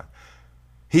 never mind.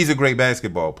 He's a great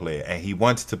basketball player, and he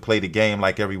wants to play the game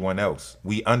like everyone else.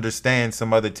 We understand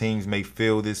some other teams may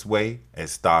feel this way,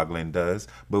 as Stoglin does,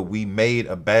 but we made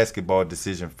a basketball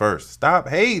decision first. Stop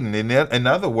hating. In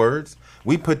other words,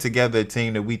 we put together a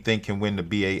team that we think can win the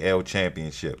BAL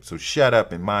championship. So shut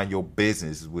up and mind your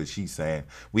business is what she's saying.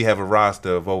 We have a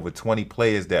roster of over 20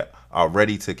 players that are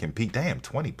ready to compete. Damn,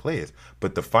 20 players.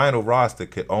 But the final roster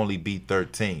could only be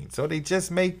 13. So they just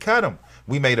may cut them.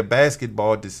 We made a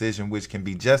basketball decision which can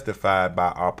be justified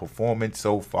by our performance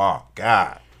so far.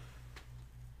 God.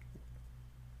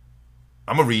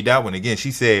 I'm going to read that one again.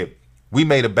 She said, we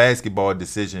made a basketball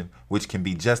decision which can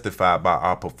be justified by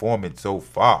our performance so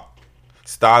far.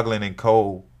 Stoglin and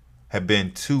Cole have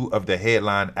been two of the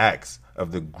headline acts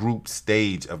of the group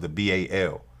stage of the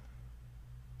BAL.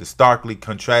 For starkly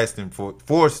contrasting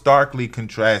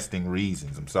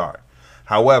reasons.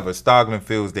 However, Stoglin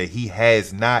feels that he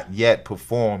has not yet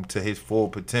performed to his full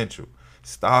potential.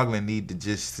 Stoglin need to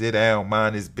just sit down,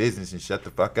 mind his business, and shut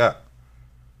the fuck up.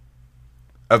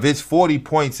 Of his 40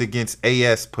 points against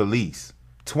AS Police,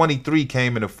 23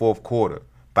 came in the fourth quarter.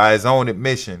 By his own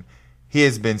admission, he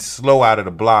has been slow out of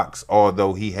the blocks,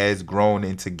 although he has grown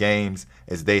into games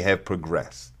as they have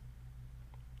progressed.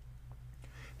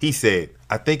 He said,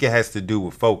 I think it has to do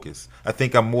with focus. I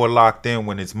think I'm more locked in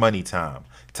when it's money time.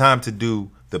 Time to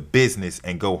do the business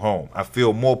and go home. I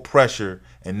feel more pressure,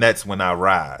 and that's when I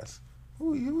rise.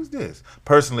 Who's this?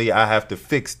 Personally, I have to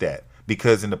fix that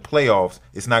because in the playoffs,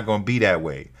 it's not going to be that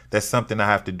way. That's something I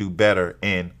have to do better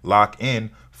and lock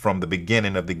in from the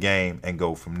beginning of the game and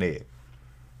go from there.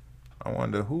 I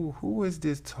wonder who is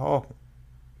this talking?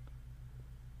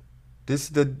 This is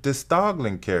the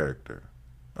Stoglin character.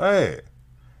 Hey,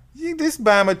 this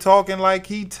Bama talking like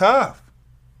he tough.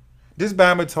 This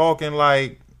Bama talking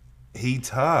like he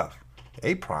tough.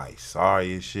 They probably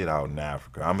sorry as shit out in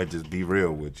Africa. I'm going to just be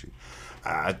real with you.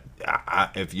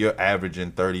 If you're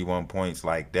averaging 31 points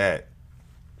like that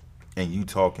and you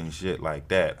talking shit like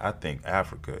that, I think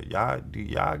Africa,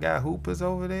 y'all got hoopers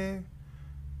over there?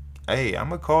 Hey, I'm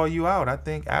going to call you out. I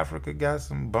think Africa got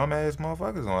some bum-ass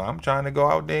motherfuckers on. I'm trying to go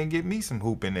out there and get me some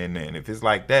hooping in there. And if it's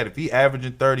like that, if he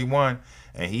averaging 31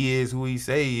 and he is who he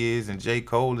say he is and J.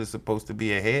 Cole is supposed to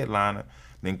be a headliner,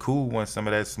 then Cool wants some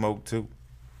of that smoke too.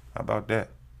 How about that?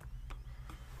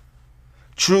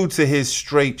 True to his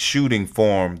straight shooting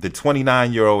form, the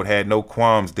 29-year-old had no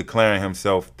qualms declaring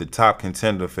himself the top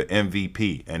contender for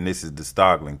MVP, and this is the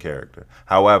Stoglin character.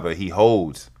 However, he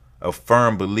holds a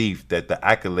firm belief that the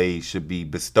accolades should be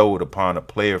bestowed upon a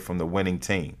player from the winning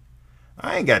team.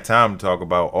 I ain't got time to talk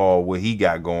about all what he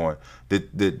got going.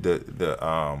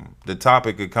 The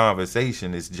topic of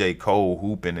conversation is J. Cole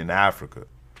hooping in Africa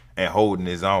and holding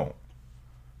his own.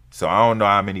 So I don't know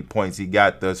how many points he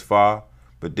got thus far,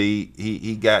 but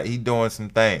he doing some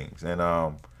things. And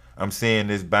I'm seeing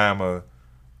this Bama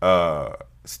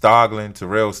Stoglin,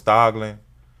 Terrell Stoglin,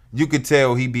 you could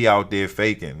tell he be out there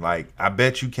faking. Like, I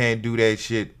bet you can't do that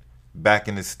shit back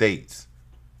in the States.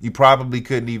 You probably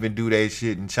couldn't even do that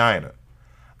shit in China.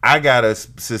 I got a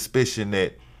suspicion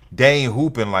that they ain't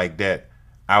hooping like that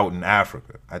out in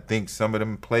Africa. I think some of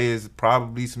them players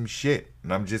probably some shit,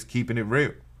 and I'm just keeping it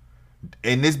real.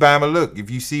 And this Bama, look, if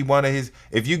you see one of his,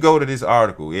 if you go to this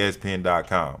article,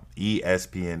 ESPN.com,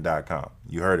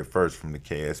 you heard it first from the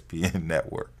KSPN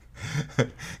network.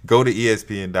 Go to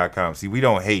ESPN.com. See, we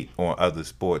don't hate on other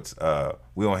sports.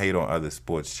 We don't hate on other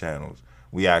sports channels.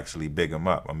 We actually big them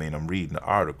up. I mean, I'm reading the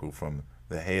article from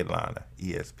the headliner,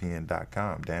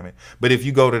 ESPN.com, damn it. But if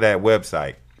you go to that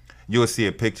website, you'll see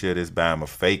a picture of this Bama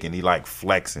faking. He like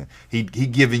flexing. He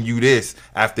giving you this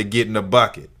after getting a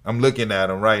bucket. I'm looking at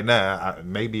him right now.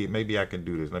 Maybe I can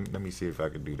do this. Let me see if I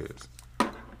can do this.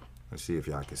 Let's see if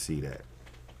y'all can see that.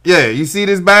 Yeah, you see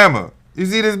this Bama? You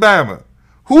see this Bama?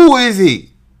 Who is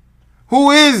he?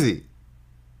 Who is he?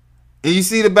 And you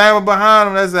see the Bama behind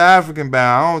him, that's an African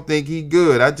Bama. I don't think he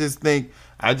good. I just think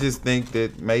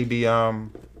that maybe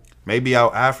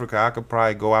out Africa I could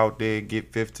probably go out there and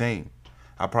get 15.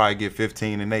 I'll probably get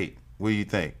 15 and 8. What do you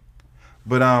think?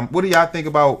 But what do y'all think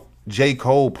about J.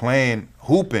 Cole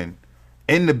hooping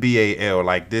in the BAL?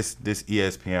 Like this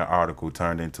ESPN article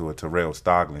turned into a Terrell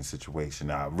Stoglin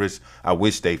situation. I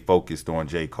wish they focused on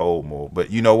J. Cole more. But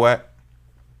you know what?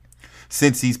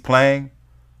 Since he's playing,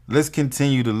 let's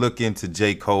continue to look into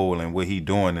J. Cole and what he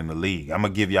doing in the league. I'm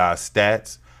going to give y'all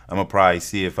stats. I'm going to probably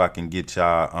see if I can get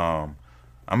y'all,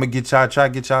 try to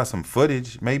get y'all some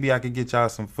footage. Maybe I could get y'all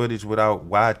some footage without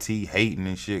YT hating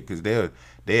and shit, because they'll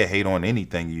hate on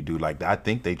anything you do. Like, I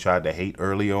think they tried to hate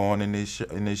earlier on in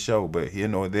this show, but here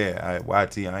nor there.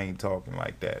 YT, I ain't talking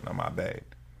like that. No, my bad.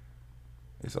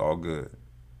 It's all good.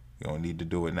 You don't need to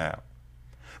do it now.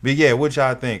 But yeah, what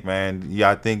y'all think, man?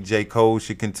 Y'all think J. Cole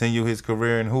should continue his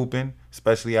career in hooping,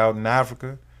 especially out in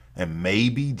Africa? And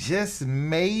maybe, just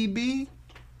maybe,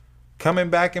 coming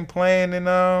back and playing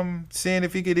and seeing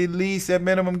if he could at least, at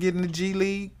minimum, get in the G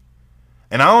League?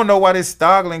 And I don't know why this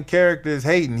Stoglin character is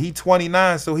hating. He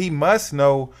 29, so he must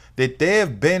know that there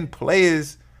have been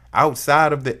players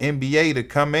outside of the NBA to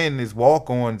come in as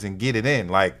walk-ons and get it in.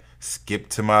 Like Skip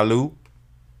Tamalu.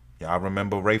 Y'all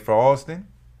remember Rayford Alston?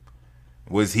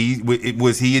 Was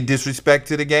he a disrespect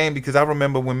to the game? Because I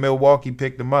remember when Milwaukee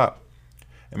picked him up,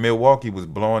 and Milwaukee was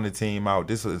blowing the team out.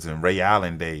 This was in Ray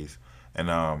Allen days,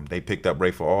 and they picked up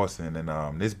Rayford Alston,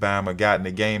 and this Bama got in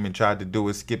the game and tried to do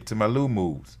his Skip Tamalu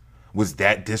moves. Was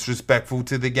that disrespectful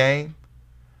to the game?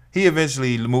 He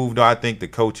eventually moved on. I think the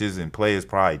coaches and players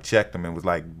probably checked him and was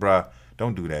like, "Bruh,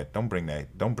 don't do that. Don't bring that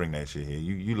shit here.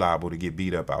 You liable to get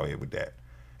beat up out here with that."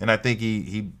 And I think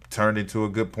he turned into a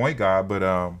good point guard,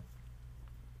 but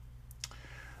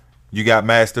you got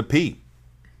Master P.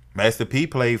 Master P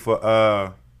played for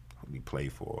who he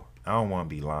played for? I don't want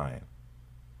to be lying.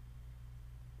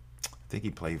 I think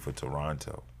he played for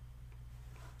Toronto.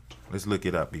 Let's look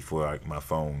it up before my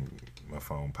phone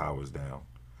powers down.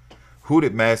 Who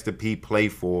did Master P play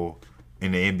for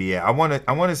in the NBA? I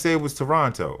want to say it was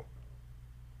Toronto.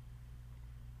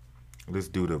 Let's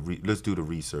do the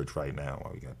research right now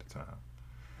while we got the time.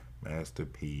 Master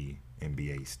P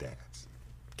NBA stats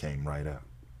came right up.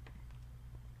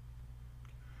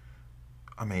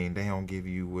 I mean, they don't give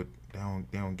you what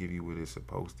it's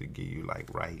supposed to give you, like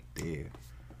right there.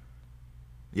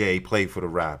 Yeah, he played for the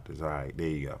Raptors. All right, there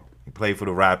you go. He played for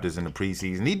the Raptors in the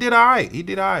preseason. He did all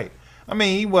right. I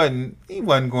mean, he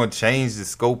wasn't going to change the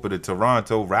scope of the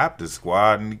Toronto Raptors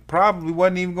squad, and he probably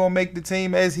wasn't even going to make the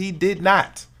team, as he did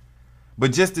not.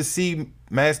 But just to see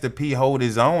Master P hold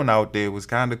his own out there was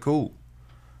kind of cool.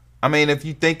 I mean, if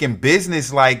you're thinking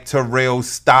business like Terrell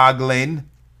Stoglin,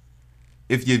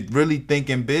 if you're really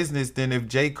thinking business, then if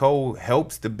J. Cole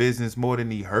helps the business more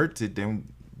than he hurts it, then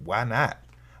why not?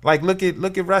 Like, look at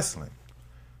wrestling.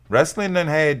 Wrestling done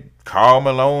had Karl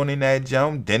Malone in that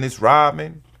jump, Dennis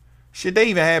Rodman. Shit, they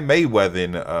even had Mayweather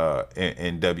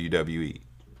in WWE.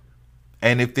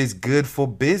 And if it's good for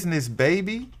business,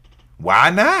 baby, why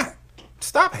not?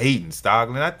 Stop hating,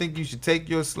 Stoglin. I think you should take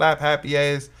your slap happy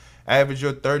ass, average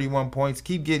your 31 points,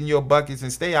 keep getting your buckets,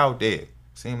 and stay out there.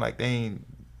 Seem like they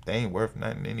ain't worth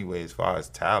nothing anyway as far as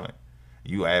talent.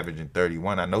 You averaging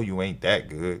 31. I know you ain't that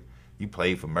good. You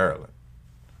played for Maryland.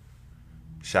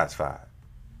 Shots fired.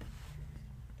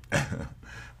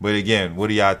 But again, what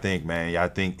do y'all think, man? Y'all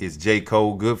think is J.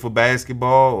 Cole good for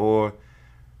basketball or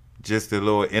just a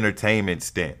little entertainment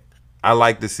stint? I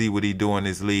like to see what he do in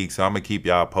this league, so I'm going to keep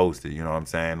y'all posted. You know what I'm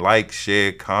saying? Like,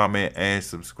 share, comment, and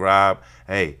subscribe.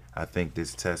 Hey, I think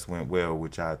this test went well,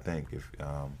 which I think.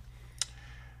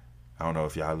 I don't know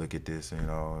if y'all look at this, you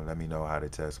know, let me know how the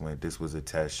test went. This was a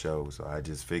test show, so I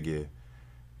just figured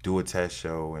do a test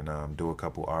show and do a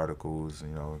couple articles,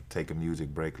 you know, take a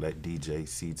music break, let DJ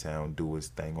C-Town do his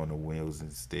thing on the wheels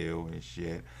and steel and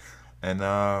shit,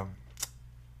 and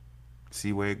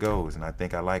see where it goes. And I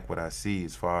think I like what I see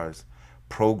as far as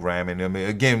programming. I mean,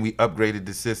 again, we upgraded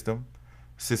the system.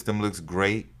 System looks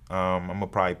great. I'm gonna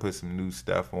probably put some new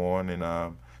stuff on,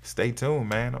 and stay tuned,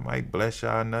 man. I might bless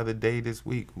y'all another day this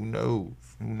week. Who knows?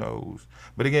 Who knows?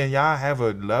 But again, y'all have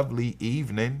a lovely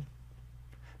evening.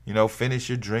 You know, finish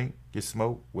your drink, your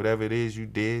smoke, whatever it is you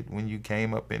did when you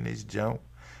came up in this jump.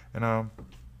 And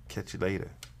catch you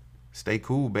later. Stay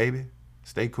cool, baby.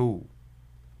 Stay cool.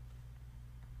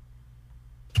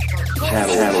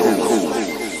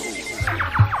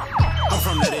 I'm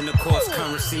from that intercourse,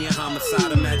 currency and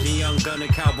homicide. Imagine young gun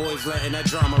and cowboys letting that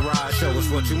drama ride. Show us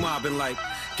what you mobbing like.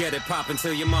 Get it poppin'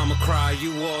 till your mama cry.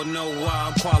 You all know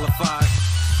why I'm qualified.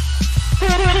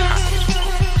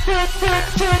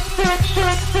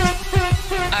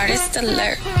 Artist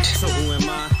alert. So who am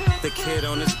I? The kid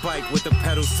on his bike with the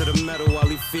pedals to the metal while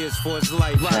he fears for his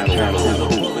life. Hella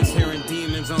bullets, hearing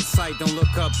demons on sight. Don't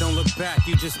look up, don't look back.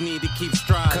 You just need to keep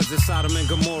stride. Cause it's Sodom and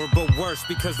Gomorrah, but worse.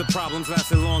 Because the problems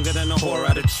lasted longer than a whore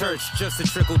at a church. Just to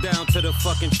trickle down to the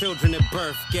fucking children at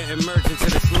birth. Get emerged into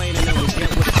this lane and then we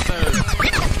get what it serves.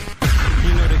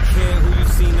 You know the kid who you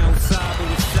seen outside but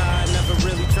was shy, never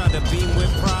really tried to beam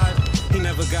with pride. He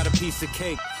never got a piece of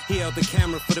cake. He held the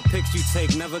camera for the pics you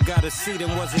take. Never got a seat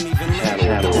and wasn't even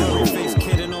late. The blurry-faced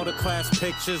kid in all the class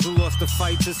pictures who lost the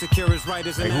fight to secure his right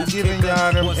as an ass giving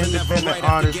y'all them wasn't never independent right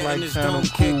after artists getting like his Channel dome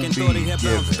Cool kick and thought he had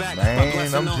bounced giving, back by man.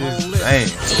 blessing I'm the whole just list. saying.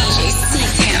 DJ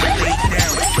C-Town.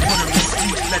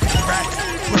 Let the rats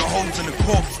put a holes in the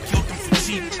corpse, killed them for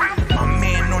cheap. My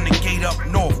man on the gate up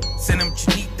north, send him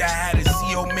Chinita, had his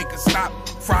CO make a stop.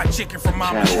 Fried chicken from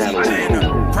Mama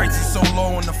Chinita. Prices so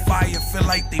low on the fire, feel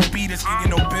like they beat us. Ain't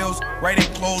get no bills, writing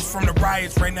clothes from the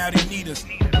riots, right now they need us.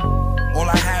 All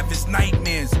I have is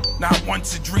nightmares, not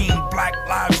once a dream. Black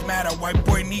lives matter, white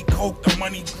boy need coke, the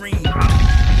money green.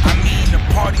 I mean the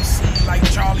party scene like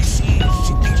Charlie Sheen.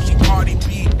 She thinks she Cardi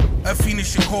B, her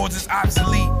fiendish chords is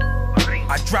obsolete.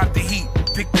 I dropped the heat,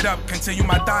 picked it up, continue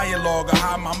my dialogue. I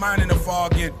hide my mind in the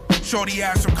fog, get shorty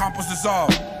ass from compost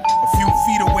dissolve. A few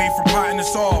feet away from potting the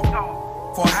solve.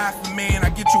 For $500,000, I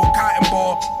get you a cotton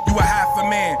ball. You a half a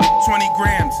man, 20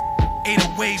 grams. 8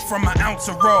 away from an ounce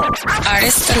of raw.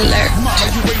 Artist alert. Mama,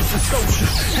 you raised a soldier,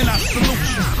 and I salute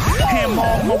you. Hammer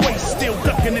on my waist, still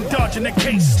ducking and dodging the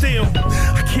case still.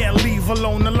 I can't leave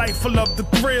alone the life, I love the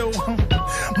thrill.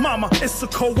 Mama, it's a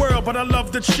cold world, but I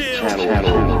love the chill.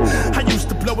 I used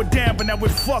to blow it down, but now it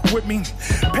fuck with me.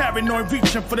 Paranoid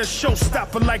reaching for the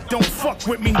showstopper like don't fuck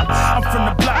with me. I'm from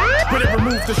the block where they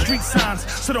remove the street signs,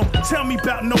 so don't tell me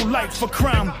about no life for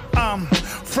crime. I'm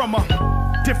from a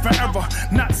different era,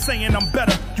 not saying I'm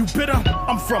better, you bitter?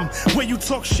 I'm from where you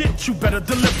talk shit, you better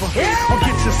deliver. Or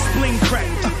get your spleen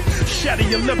cracked, shatter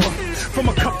your liver. From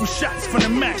a couple shots from the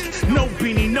Mac, no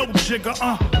beanie, no jigger,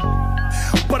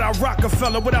 But I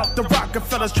Rockefeller without the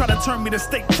Rockefellers. Try to turn me to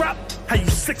steak crop, how you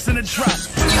 6 in a drop.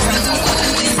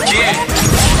 Yeah.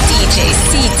 DJ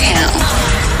C-Town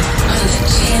on the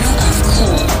channel of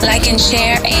Cool. Like and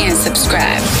share and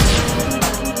subscribe.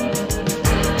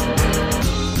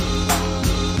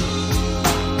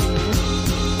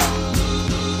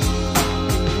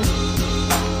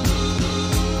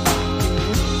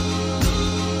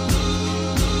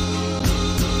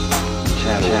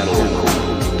 Channel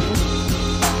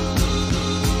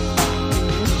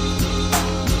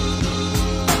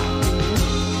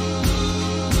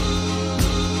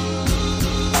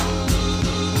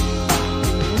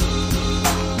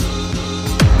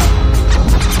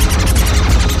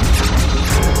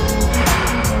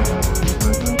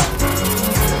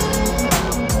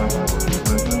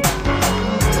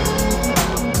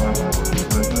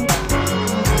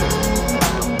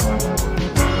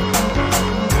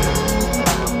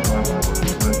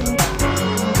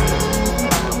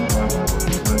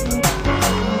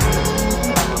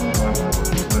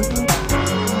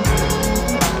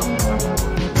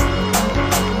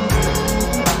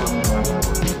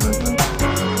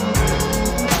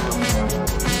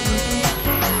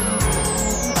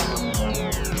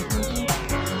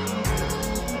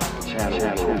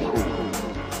Cool.